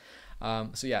Microsoft.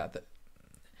 So yeah,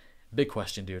 big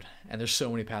question, dude. And there's so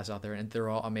many paths out there, and they're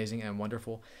all amazing and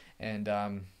wonderful. And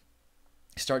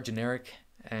start generic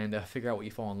and figure out what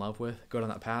you fall in love with. Go down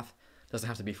that path. Doesn't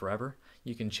have to be forever.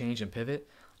 You can change and pivot.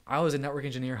 I was a network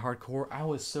engineer hardcore. I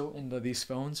was so into these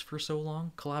phones for so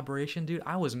long. Collaboration, dude.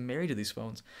 I was married to these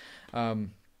phones.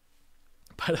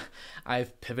 But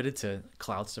I've pivoted to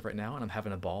cloud stuff right now, and I'm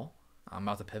having a ball. I'm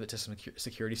about to pivot to some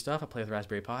security stuff. I play with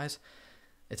Raspberry Pis.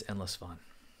 It's endless fun.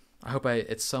 I hope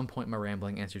at some point in my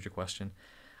rambling answered your question.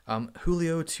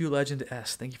 Julio 2 Legend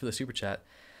S, thank you for the super chat.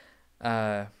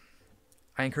 I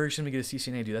encourage him to get a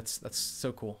CCNA, dude. That's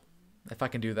so cool. If I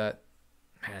can do that,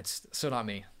 man, it's so not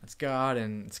me. It's God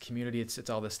and it's community. It's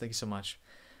all this. Thank you so much.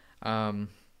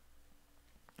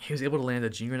 He was able to land a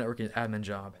junior network admin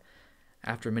job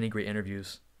after many great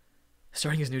interviews,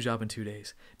 starting his new job in 2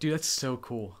 days. Dude, that's so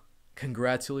cool.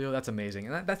 Congrats, Julio. That's amazing.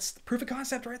 And that's proof of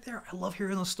concept right there. I love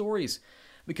hearing those stories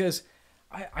because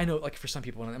I know, like, for some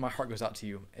people, and my heart goes out to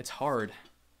you, it's hard.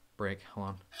 Break. Hold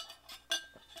on.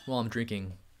 While I'm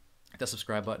drinking, hit that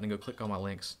subscribe button and go click on my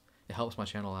links. It helps my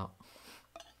channel out.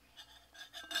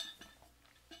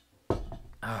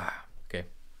 Okay.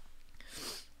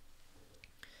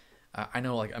 I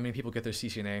know, like, I mean, people get their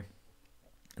CCNA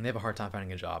and they have a hard time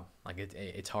finding a job. Like,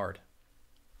 it's hard.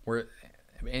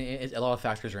 A lot of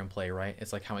factors are in play, right?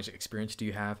 It's like, how much experience do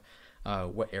you have?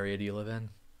 What area do you live in?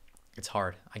 It's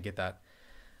hard. I get that.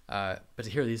 But to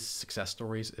hear these success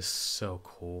stories is so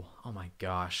cool. Oh my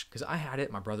gosh. Because I had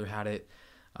it. My brother had it.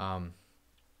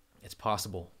 It's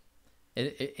possible.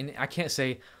 And I can't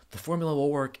say the formula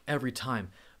will work every time,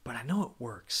 but I know it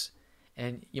works.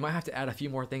 And you might have to add a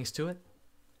few more things to it,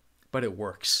 but it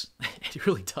works. It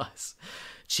really does.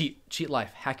 Cheat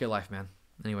life. Hack your life, man.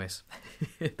 Anyways,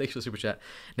 thanks for the super chat.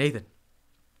 Nathan,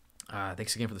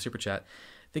 thanks again for the super chat.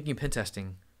 Thinking pen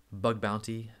testing, bug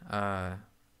bounty.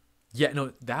 Yeah,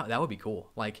 no, that would be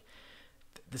cool. Like,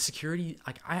 the security,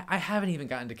 like, I haven't even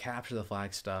gotten to capture the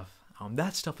flag stuff.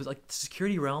 That stuff is, like, the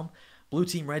security realm, blue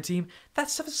team, red team,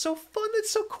 that stuff is so fun. It's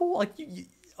so cool. Like,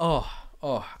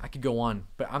 I could go on,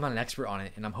 but I'm not an expert on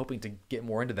it, and I'm hoping to get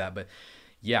more into that. But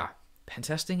yeah, pen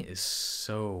testing is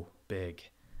so big,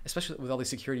 especially with all these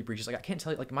security breaches. Like, I can't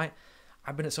tell you, like,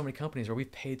 I've been at so many companies where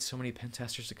we've paid so many pen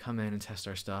testers to come in and test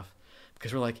our stuff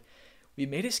because we're like, we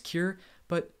made it secure,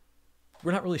 but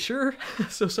we're not really sure.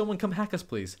 So someone come hack us,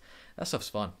 please. That stuff's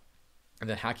fun. And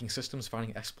then hacking systems,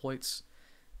 finding exploits,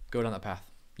 go down that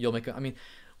path. You'll make,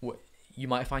 you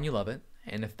might find you love it.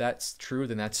 And if that's true,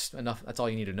 then that's enough. That's all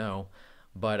you need to know.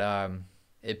 But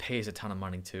it pays a ton of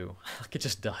money too. Like, it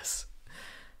just does.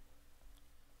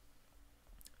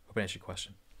 Hope I answered your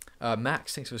question.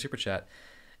 Max, thanks for the super chat.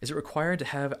 Is it required to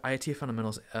have IT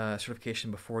fundamentals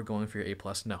certification before going for your A+?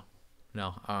 No.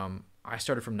 I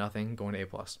started from nothing going to A+.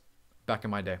 Back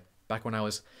in my day, back when I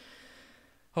was,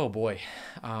 oh boy,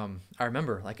 I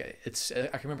remember, like, I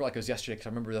can remember like it was yesterday, because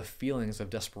I remember the feelings of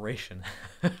desperation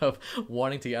of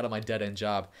wanting to get out of my dead-end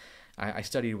job. I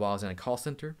studied while I was in a call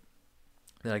center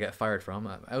that I got fired from.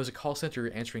 I was a call center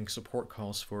answering support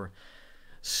calls for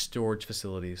storage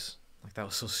facilities. Like, that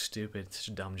was so stupid, such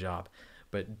a dumb job.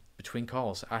 But between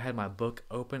calls, I had my book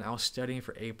open, I was studying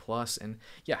for A+, and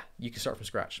yeah, you can start from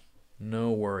scratch.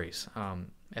 No worries.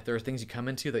 If there are things you come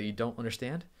into that you don't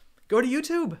understand, go to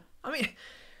YouTube. I mean,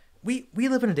 we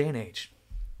live in a day and age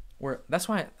where, that's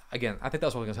why, again, I think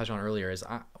that's what I was going to touch on earlier, is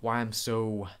why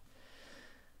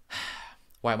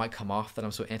I might come off that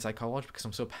I'm so anti-college, because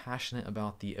I'm so passionate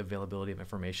about the availability of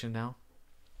information now.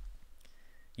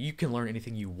 You can learn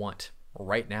anything you want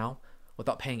right now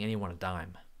without paying anyone a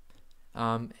dime.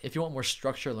 If you want more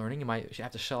structured learning, you might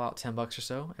have to shell out $10 or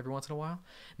so every once in a while.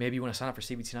 Maybe you want to sign up for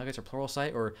CBT Nuggets or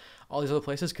Pluralsight or all these other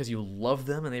places because you love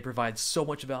them and they provide so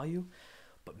much value.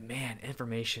 But man,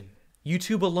 information.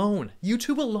 YouTube alone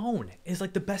is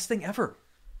like the best thing ever.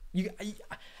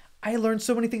 I learned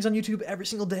so many things on YouTube every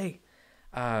single day.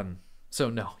 So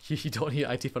no, you don't need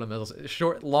IT fundamentals.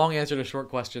 Long answer to short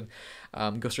question.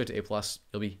 Go straight to A+.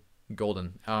 You'll be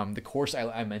golden. The course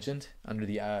I mentioned under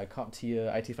the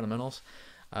CompTIA IT fundamentals,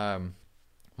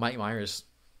 Mike Myers,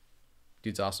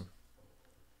 dude's awesome.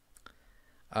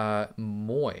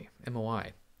 Moy,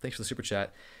 M-O-I, thanks for the super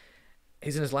chat.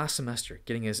 He's in his last semester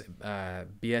getting his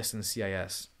BS in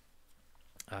CIS,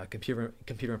 computer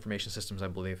information systems, I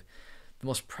believe. The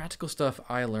most practical stuff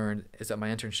I learned is at my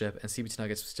internship and CBT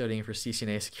Nuggets studying for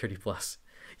CCNA Security Plus.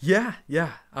 Yeah.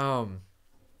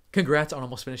 Congrats on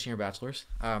almost finishing your bachelor's.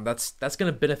 That's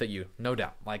going to benefit you, no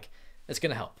doubt. Like, it's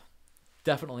going to help,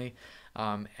 definitely.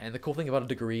 And the cool thing about a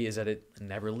degree is that it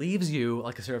never leaves you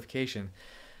like a certification.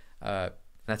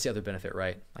 That's the other benefit,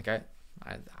 right? Like,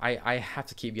 I have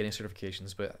to keep getting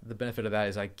certifications, but the benefit of that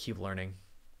is I keep learning,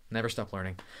 never stop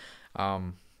learning.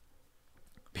 You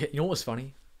know what was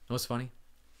funny?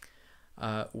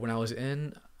 When I was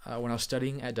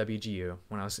studying at WGU,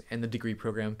 when I was in the degree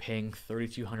program, paying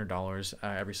 $3,200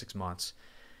 every 6 months,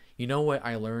 you know what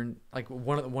I learned? Like,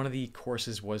 one of the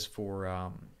courses was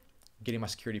for getting my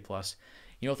Security Plus.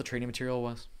 You know what the training material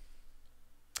was?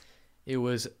 It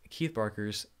was Keith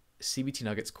Barker's CBT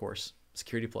Nuggets course,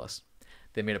 Security Plus.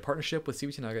 They made a partnership with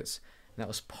CBT Nuggets, and that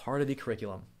was part of the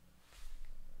curriculum.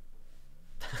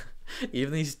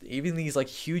 even these like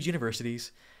huge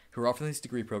universities who are offering these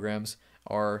degree programs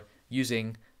are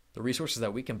using the resources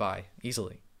that we can buy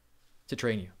easily to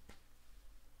train you.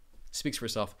 Speaks for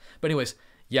itself. But anyways,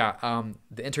 yeah,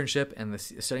 the internship and the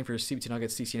studying for CBT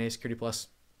Nuggets, CCNA, Security Plus,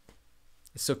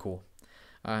 it's so cool.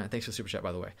 Thanks for the super chat,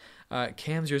 by the way.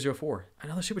 Cam004,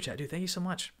 another super chat, dude. Thank you so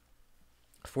much.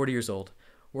 40 years old,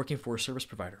 working for a service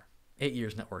provider, 8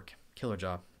 years network, killer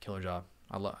job, killer job.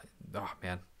 I love. Oh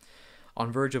man,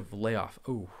 on verge of layoff.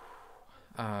 Ooh,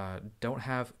 don't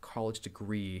have college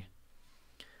degree.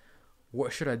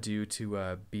 What should I do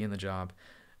to be in the job?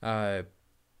 Oh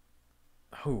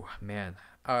man.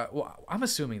 Well, I'm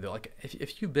assuming though, like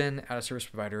if you've been at a service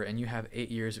provider and you have 8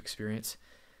 years of experience,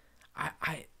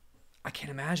 I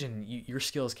can't imagine your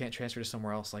skills can't transfer to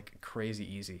somewhere else like crazy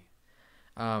easy.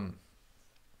 Um,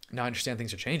 Now I understand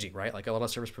things are changing, right? Like a lot of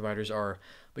service providers are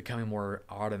becoming more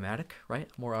automatic, right?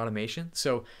 More automation.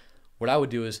 So what I would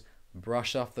do is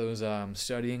brush off those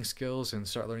studying skills and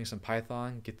start learning some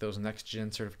Python, get those next gen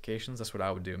certifications. That's what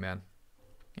I would do, man.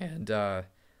 And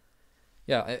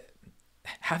yeah,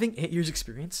 having 8 years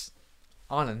experience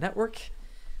on a network,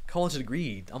 college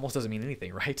degree almost doesn't mean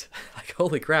anything, right? Like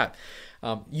holy crap.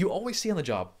 You always see on the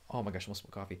job. Oh my gosh, I almost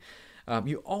spilled coffee.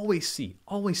 You always see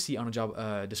on a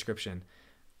job description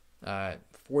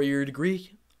 4-year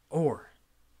degree or,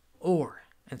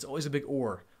 and it's always a big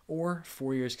or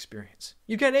 4 years experience.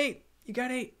 You got eight.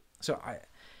 So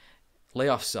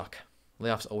layoffs suck.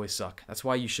 Layoffs always suck. That's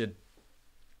why you should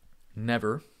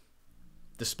never,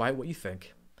 despite what you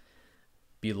think,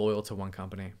 be loyal to one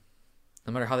company,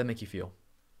 no matter how they make you feel.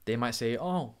 They might say,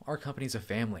 oh, our company's a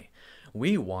family.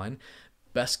 We won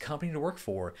best company to work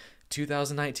for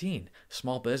 2019,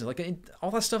 small business. Like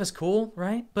all that stuff is cool,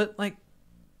 right? But like,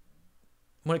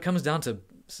 when it comes down to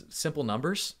simple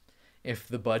numbers, if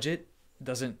the budget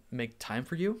doesn't make time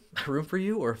for you, room for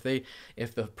you, or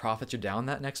if the profits are down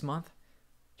that next month,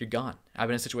 you're gone. I've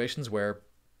been in situations where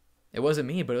it wasn't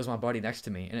me, but it was my buddy next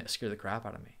to me, and it scared the crap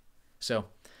out of me. So,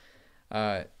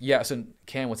 yeah. So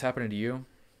Cam, what's happening to you?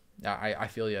 I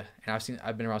feel you, and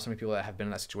I've been around so many people that have been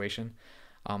in that situation.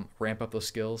 Ramp up those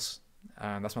skills.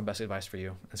 That's my best advice for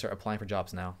you, and start applying for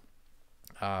jobs now.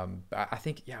 But I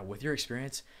think, yeah, with your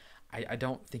experience, I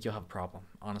don't think you'll have a problem.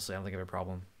 Honestly, I don't think you have a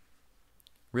problem.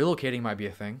 Relocating might be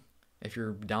a thing if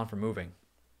you're down for moving.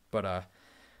 But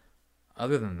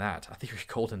other than that, I think you're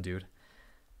golden, dude.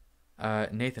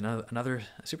 Nathan, another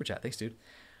super chat. Thanks, dude.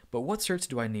 But what certs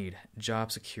do I need?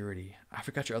 Job security. I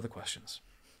forgot your other questions.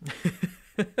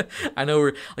 I know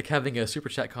we're like having a super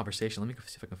chat conversation. Let me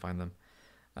see if I can find them.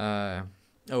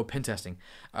 Pen testing.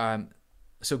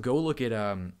 So go look at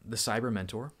the Cyber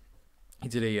Mentor. He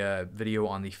did a video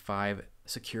on the 5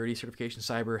 security certification,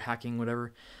 cyber hacking,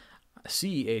 whatever.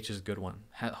 CEH is a good one.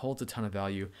 Holds a ton of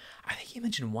value. I think he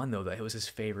mentioned one though that it was his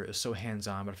favorite. It was so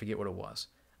hands-on, but I forget what it was.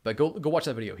 But go watch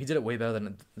that video. He did it way better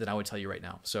than I would tell you right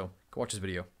now. So go watch his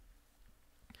video.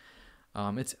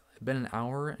 It's been an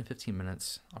hour and 15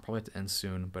 minutes. I'll probably have to end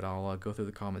soon, but I'll go through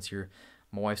the comments here.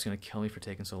 My wife's gonna kill me for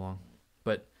taking so long,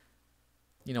 but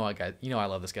you know what, guys? You know I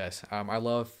love this, guys. I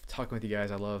love talking with you guys.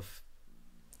 I love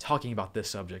talking about this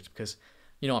subject because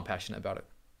you know I'm passionate about it.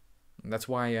 And that's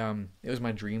why it was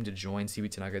my dream to join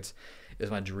CBT Nuggets. It was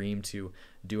my dream to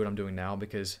do what I'm doing now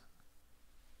because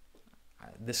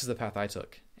this is the path I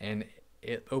took, and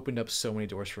it opened up so many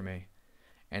doors for me.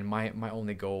 And my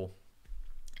only goal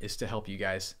is to help you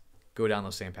guys go down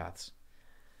those same paths.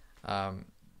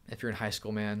 If you're in high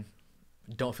school, man,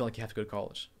 don't feel like you have to go to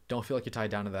college. Don't feel like you're tied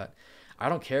down to that. I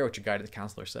don't care what your guidance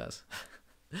counselor says.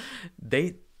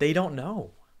 They don't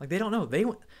know. Like they don't know.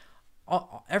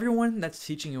 Everyone that's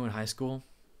teaching you in high school,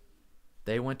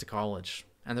 they went to college,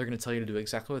 and they're going to tell you to do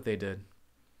exactly what they did.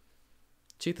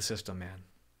 Cheat the system, man.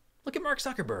 Look at Mark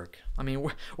Zuckerberg. I mean,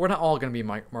 we're not all going to be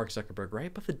Mark Zuckerberg,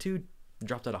 right? But the dude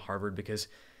dropped out of Harvard because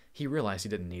he realized he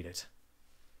didn't need it.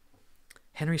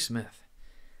 Henry Smith,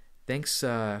 thanks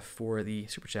for the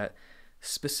super chat.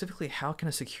 Specifically, how can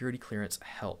a security clearance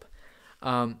help?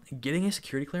 Getting a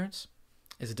security clearance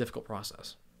is a difficult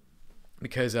process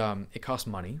because it costs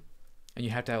money, and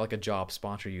you have to have like a job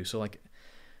sponsor you. So like,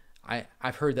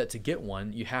 I've heard that to get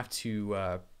one, you have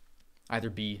to either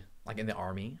be like in the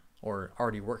army or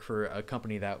already work for a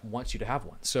company that wants you to have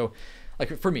one. So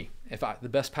like for me, the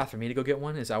best path for me to go get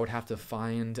one is I would have to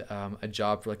find a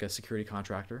job for like a security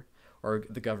contractor or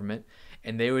the government,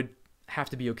 and they would have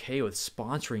to be okay with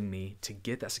sponsoring me to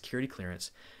get that security clearance.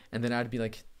 And then I'd be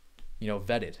like,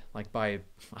 vetted like by,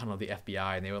 I don't know, the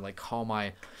FBI, and they would like call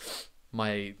my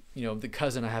the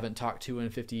cousin I haven't talked to in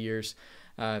 50 years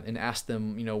and ask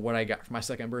them, what I got for my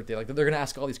second birthday. Like they're going to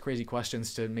ask all these crazy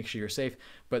questions to make sure you're safe.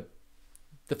 But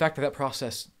the fact that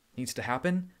process needs to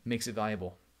happen makes it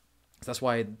valuable. So that's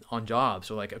why on jobs,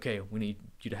 they're like, okay, we need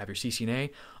you to have your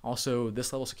CCNA, also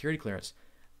this level security clearance.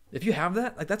 If you have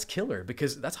that, like that's killer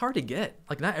because that's hard to get.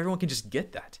 Like not everyone can just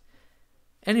get that.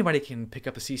 Anybody can pick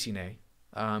up a CCNA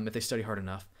if they study hard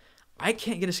enough. I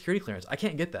can't get a security clearance. I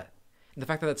can't get that. And the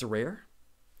fact that that's rare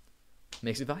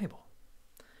makes it valuable.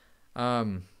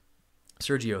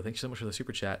 Sergio, thanks so much for the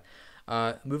super chat.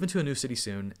 Moving to a new city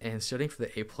soon and studying for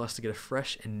the A plus to get a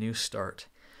fresh and new start.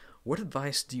 What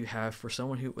advice do you have for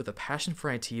someone who with a passion for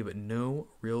IT but no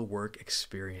real work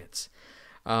experience?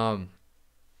 So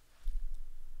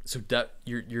that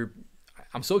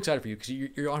I'm so excited for you because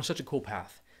you're on such a cool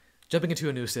path, jumping into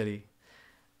a new city,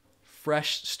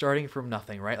 fresh, starting from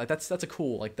nothing, right? Like that's a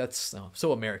cool, like that's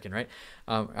so American, right?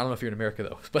 I don't know if you're in America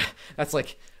though, but that's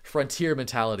like frontier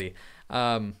mentality.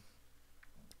 Going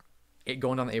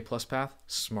down the A plus path,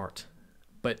 smart.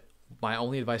 But my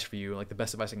only advice for you, like the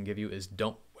best advice I can give you, is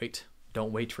don't wait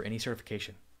for any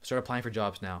certification. Start applying for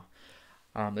jobs now.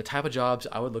 The type of jobs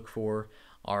I would look for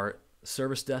are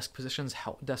service desk positions,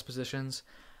 help desk positions.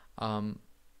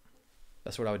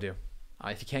 That's what I would do.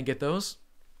 If you can't get those,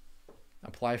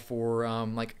 apply for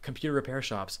like computer repair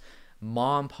shops,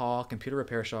 mom, pa computer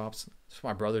repair shops. That's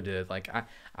what my brother did. Like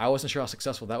I wasn't sure how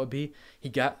successful that would be. He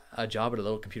got a job at a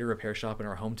little computer repair shop in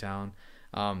our hometown.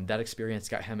 That experience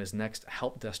got him his next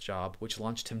help desk job, which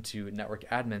launched him to network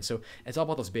admin. So it's all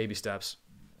about those baby steps.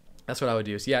 That's what I would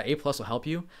do. So yeah, A plus will help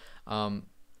you.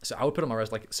 So I would put on my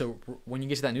resume, like, so when you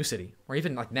get to that new city, or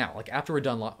even like now, like after we're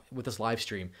done with this live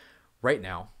stream, right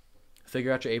now,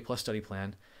 figure out your A plus study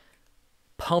plan,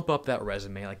 pump up that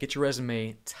resume, like get your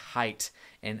resume tight,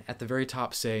 and at the very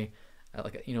top say,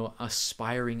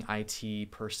 aspiring IT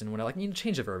person, whatever, like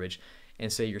change the verbiage,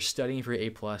 and say you're studying for your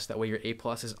A plus. That way your A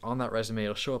plus is on that resume.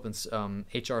 It'll show up in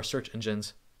HR search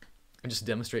engines, and just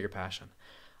demonstrate your passion.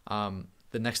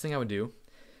 The next thing I would do,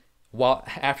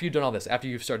 after you've done all this, after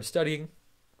you've started studying,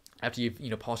 after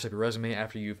you've polished up your resume,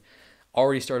 after you've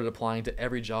already started applying to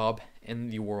every job in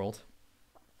the world,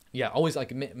 always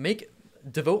like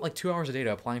devote like 2 hours a day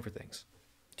to applying for things.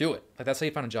 Do it. Like that's how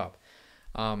you find a job.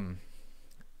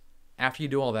 After you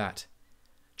do all that,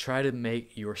 try to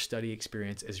make your study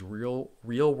experience as real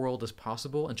world as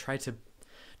possible, and try to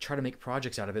make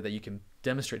projects out of it that you can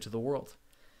demonstrate to the world.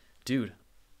 Dude,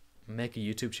 make a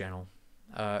YouTube channel,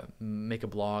 make a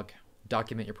blog,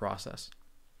 document your process.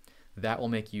 That will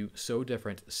make you so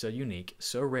different, so unique,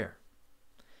 so rare.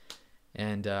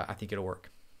 And I think it'll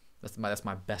work. That's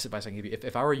my best advice I can give you.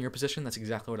 If I were in your position, that's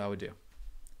exactly what I would do.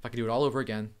 If I could do it all over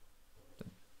again,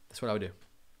 that's what I would do.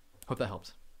 Hope that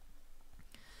helps.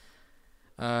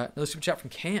 Another super chat from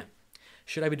Cam.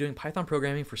 Should I be doing Python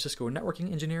programming for Cisco networking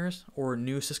engineers, or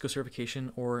new Cisco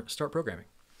certification, or start programming?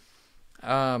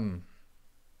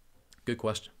 Good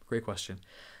question. Great question.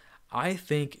 I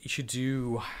think you should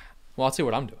do, well, I'll tell you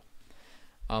what I'm doing.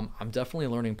 I'm definitely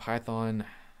learning Python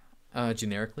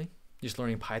generically, just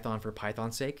learning Python for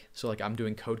Python's sake. So like I'm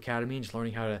doing Codecademy and just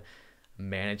learning how to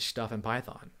manage stuff in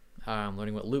Python. I'm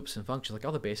learning what loops and functions, like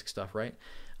all the basic stuff, right?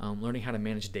 Learning how to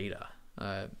manage data,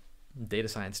 data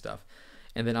science stuff.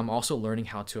 And then I'm also learning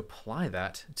how to apply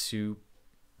that to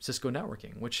Cisco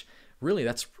networking, which really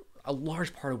that's a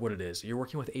large part of what it is. You're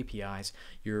working with APIs.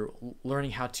 You're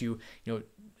learning how to,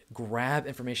 grab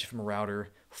information from a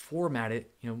router, format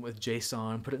it, with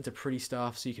JSON, put it into pretty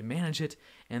stuff so you can manage it,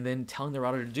 and then telling the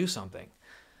router to do something.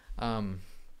 Learn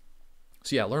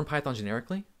Python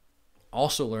generically.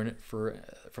 Also learn it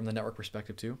from the network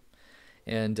perspective too.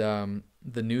 And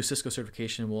the new Cisco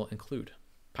certification will include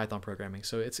Python programming.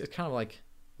 So it's kind of like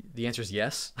the answer is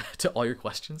yes to all your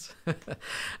questions.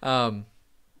 And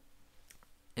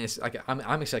it's like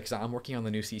I'm excited because I'm working on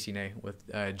the new CCNA with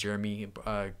Jeremy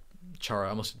Chara,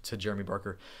 almost to Jeremy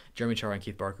Chara and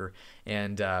Keith Barker,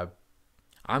 and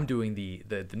I'm doing the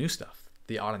new stuff,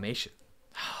 the automation.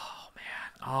 Oh man,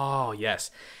 oh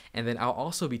yes, and then I'll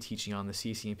also be teaching on the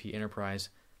CCNP Enterprise,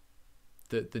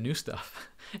 the new stuff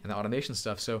and the automation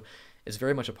stuff. So it's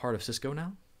very much a part of Cisco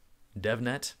now.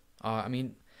 DevNet.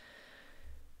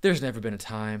 There's never been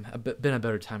a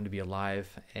better time to be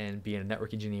alive and be a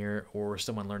network engineer or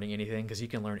someone learning anything, because you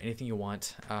can learn anything you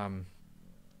want.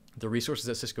 The resources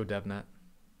at Cisco DevNet,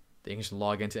 you can just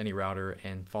log into any router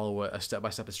and follow a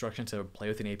step-by-step instruction to play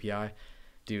with an API.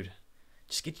 Dude,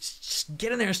 just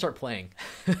get in there and start playing.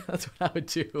 That's what I would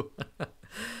do.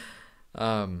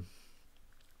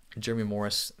 Jeremy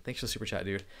Morris, thanks for the super chat,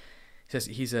 dude. He says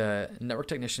he's a network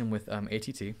technician with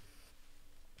ATT.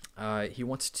 He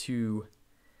wants to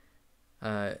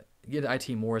get IT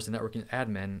more as a networking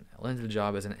admin, landed a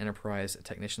job as an enterprise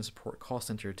technician support call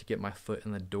center to get my foot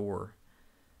in the door.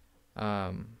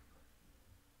 That's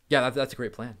a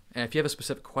great plan. And if you have a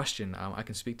specific question, I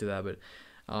can speak to that. But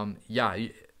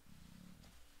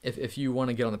if you want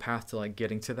to get on the path to like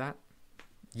getting to that,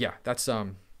 that's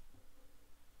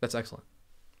excellent.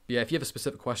 Yeah, if you have a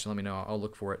specific question, let me know. I'll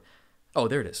look for it. Oh,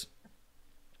 there it is.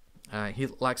 He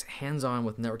lacks hands-on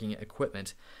with networking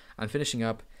equipment. I'm finishing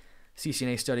up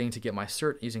CCNA studying to get my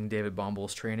cert using David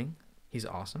Bomball's training. He's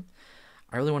awesome.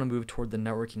 I really want to move toward the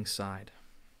networking side.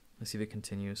 Let's see if it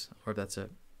continues or if that's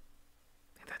it.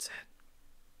 I think that's it.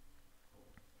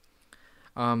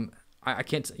 I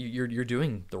can't. You're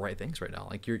doing the right things right now.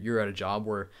 Like you're at a job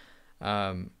where,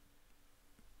 I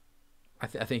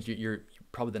think you're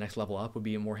probably the next level up would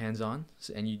be more hands-on,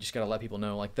 and you just gotta let people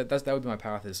know. Like that would be my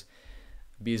path, is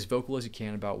be as vocal as you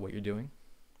can about what you're doing.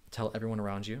 Tell everyone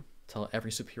around you. Tell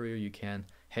every superior you can,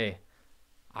 hey,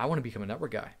 I want to become a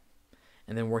network guy.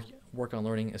 And then work on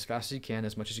learning as fast as you can,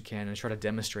 as much as you can, and try to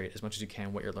demonstrate as much as you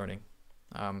can what you're learning.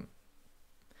 You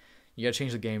got to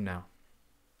change the game now.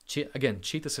 Cheat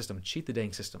the system. Cheat the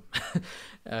dang system.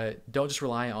 Don't just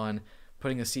rely on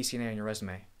putting a CCNA on your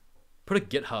resume. Put a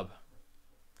GitHub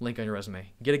link on your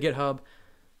resume. Get a GitHub.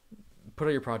 Put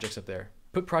all your projects up there.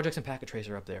 Put projects in Packet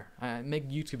Tracer up there. Make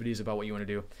YouTube videos about what you want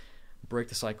to do. Break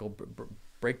the cycle.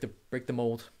 Break the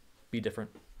mold. Be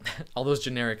different. All those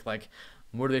generic like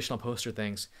motivational poster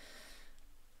things.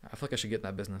 I feel like I should get in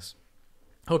that business.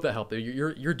 Hope that helped.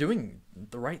 You're doing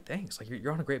the right things. Like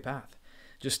you're on a great path.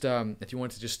 Just if you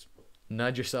want to just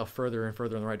nudge yourself further and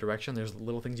further in the right direction, there's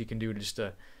little things you can do to just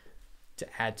to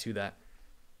add to that.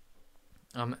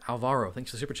 Alvaro, thanks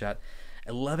for the super chat.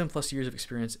 11 plus years of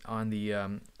experience on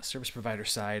the service provider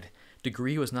side.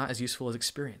 Degree was not as useful as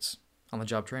experience on the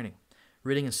job training.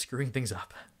 Reading and screwing things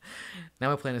up.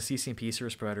 Now I plan a CCNP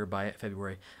service provider by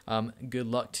February. Good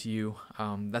luck to you.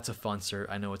 That's a fun cert.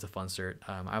 I know it's a fun cert.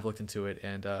 I've looked into it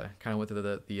and kind of went through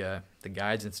the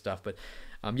guides and stuff. But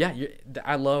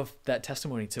I love that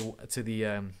testimony to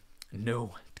the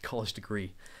no college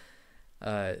degree.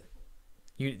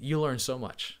 You learn so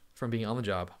much from being on the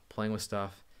job, playing with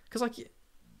stuff. Because like,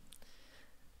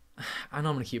 I know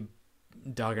I'm gonna keep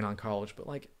dogging on college, but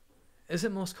like,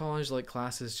 isn't most college like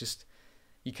classes just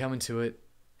you come into it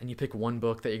and you pick one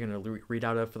book that you're going to read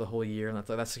out of for the whole year, and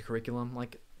that's the curriculum?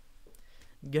 Like,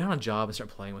 get on a job and start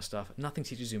playing with stuff. Nothing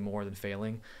teaches you more than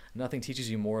failing. Nothing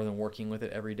teaches you more than working with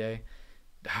it every day.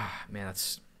 Man,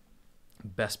 that's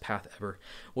best path ever.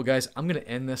 Well, guys, I'm going to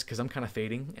end this because I'm kind of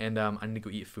fading, and I need to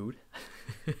go eat food.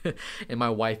 And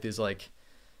my wife is like,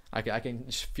 I can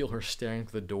just feel her staring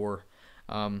through the door.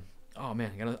 Oh,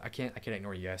 man, I can't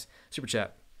ignore you guys. Super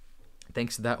chat.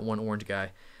 Thanks to that one orange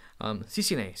guy.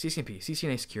 CCNA, CCNP,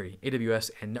 CCNA Security, AWS,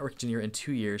 and Network Engineer in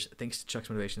 2 years, thanks to Chuck's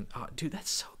motivation. Oh, dude,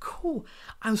 that's so cool.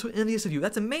 I'm so envious of you.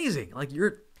 That's amazing. Like,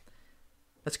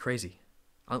 that's crazy.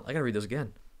 I gotta read those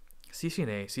again.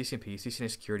 CCNA, CCNP,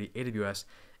 CCNA Security, AWS,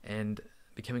 and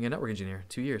becoming a network engineer,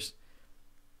 2 years.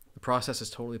 The process is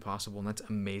totally possible, and that's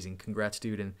amazing. Congrats,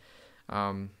 dude, and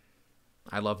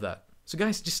I love that. So,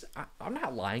 guys, I'm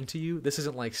not lying to you. This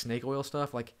isn't like snake oil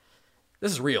stuff. Like,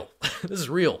 this is real. This is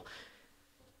real.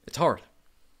 It's hard.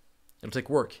 It'll take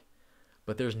work.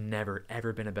 But there's never,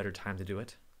 ever been a better time to do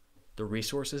it. The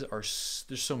resources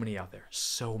there's so many out there.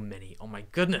 So many. Oh my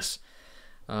goodness.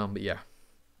 But yeah.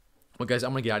 Well, guys, I'm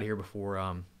going to get out of here before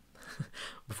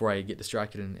I get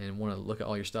distracted and want to look at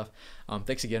all your stuff.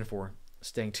 Thanks again for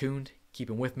staying tuned,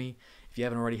 keeping with me. If you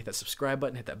haven't already, hit that subscribe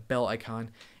button, hit that bell icon,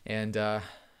 and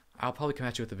I'll probably come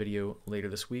at you with a video later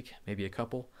this week, maybe a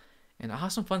couple. And I'll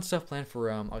have some fun stuff planned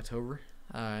for October.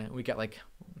 We got like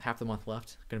half the month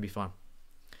left. Gonna be fun.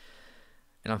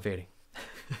 And I'm fading.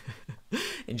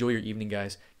 Enjoy your evening,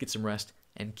 guys. Get some rest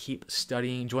and keep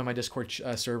studying. Join my Discord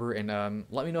server and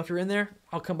let me know if you're in there.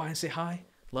 I'll come by and say hi.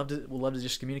 We'll love to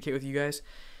just communicate with you guys.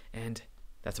 And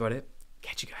that's about it.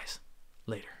 Catch you guys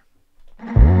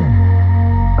later.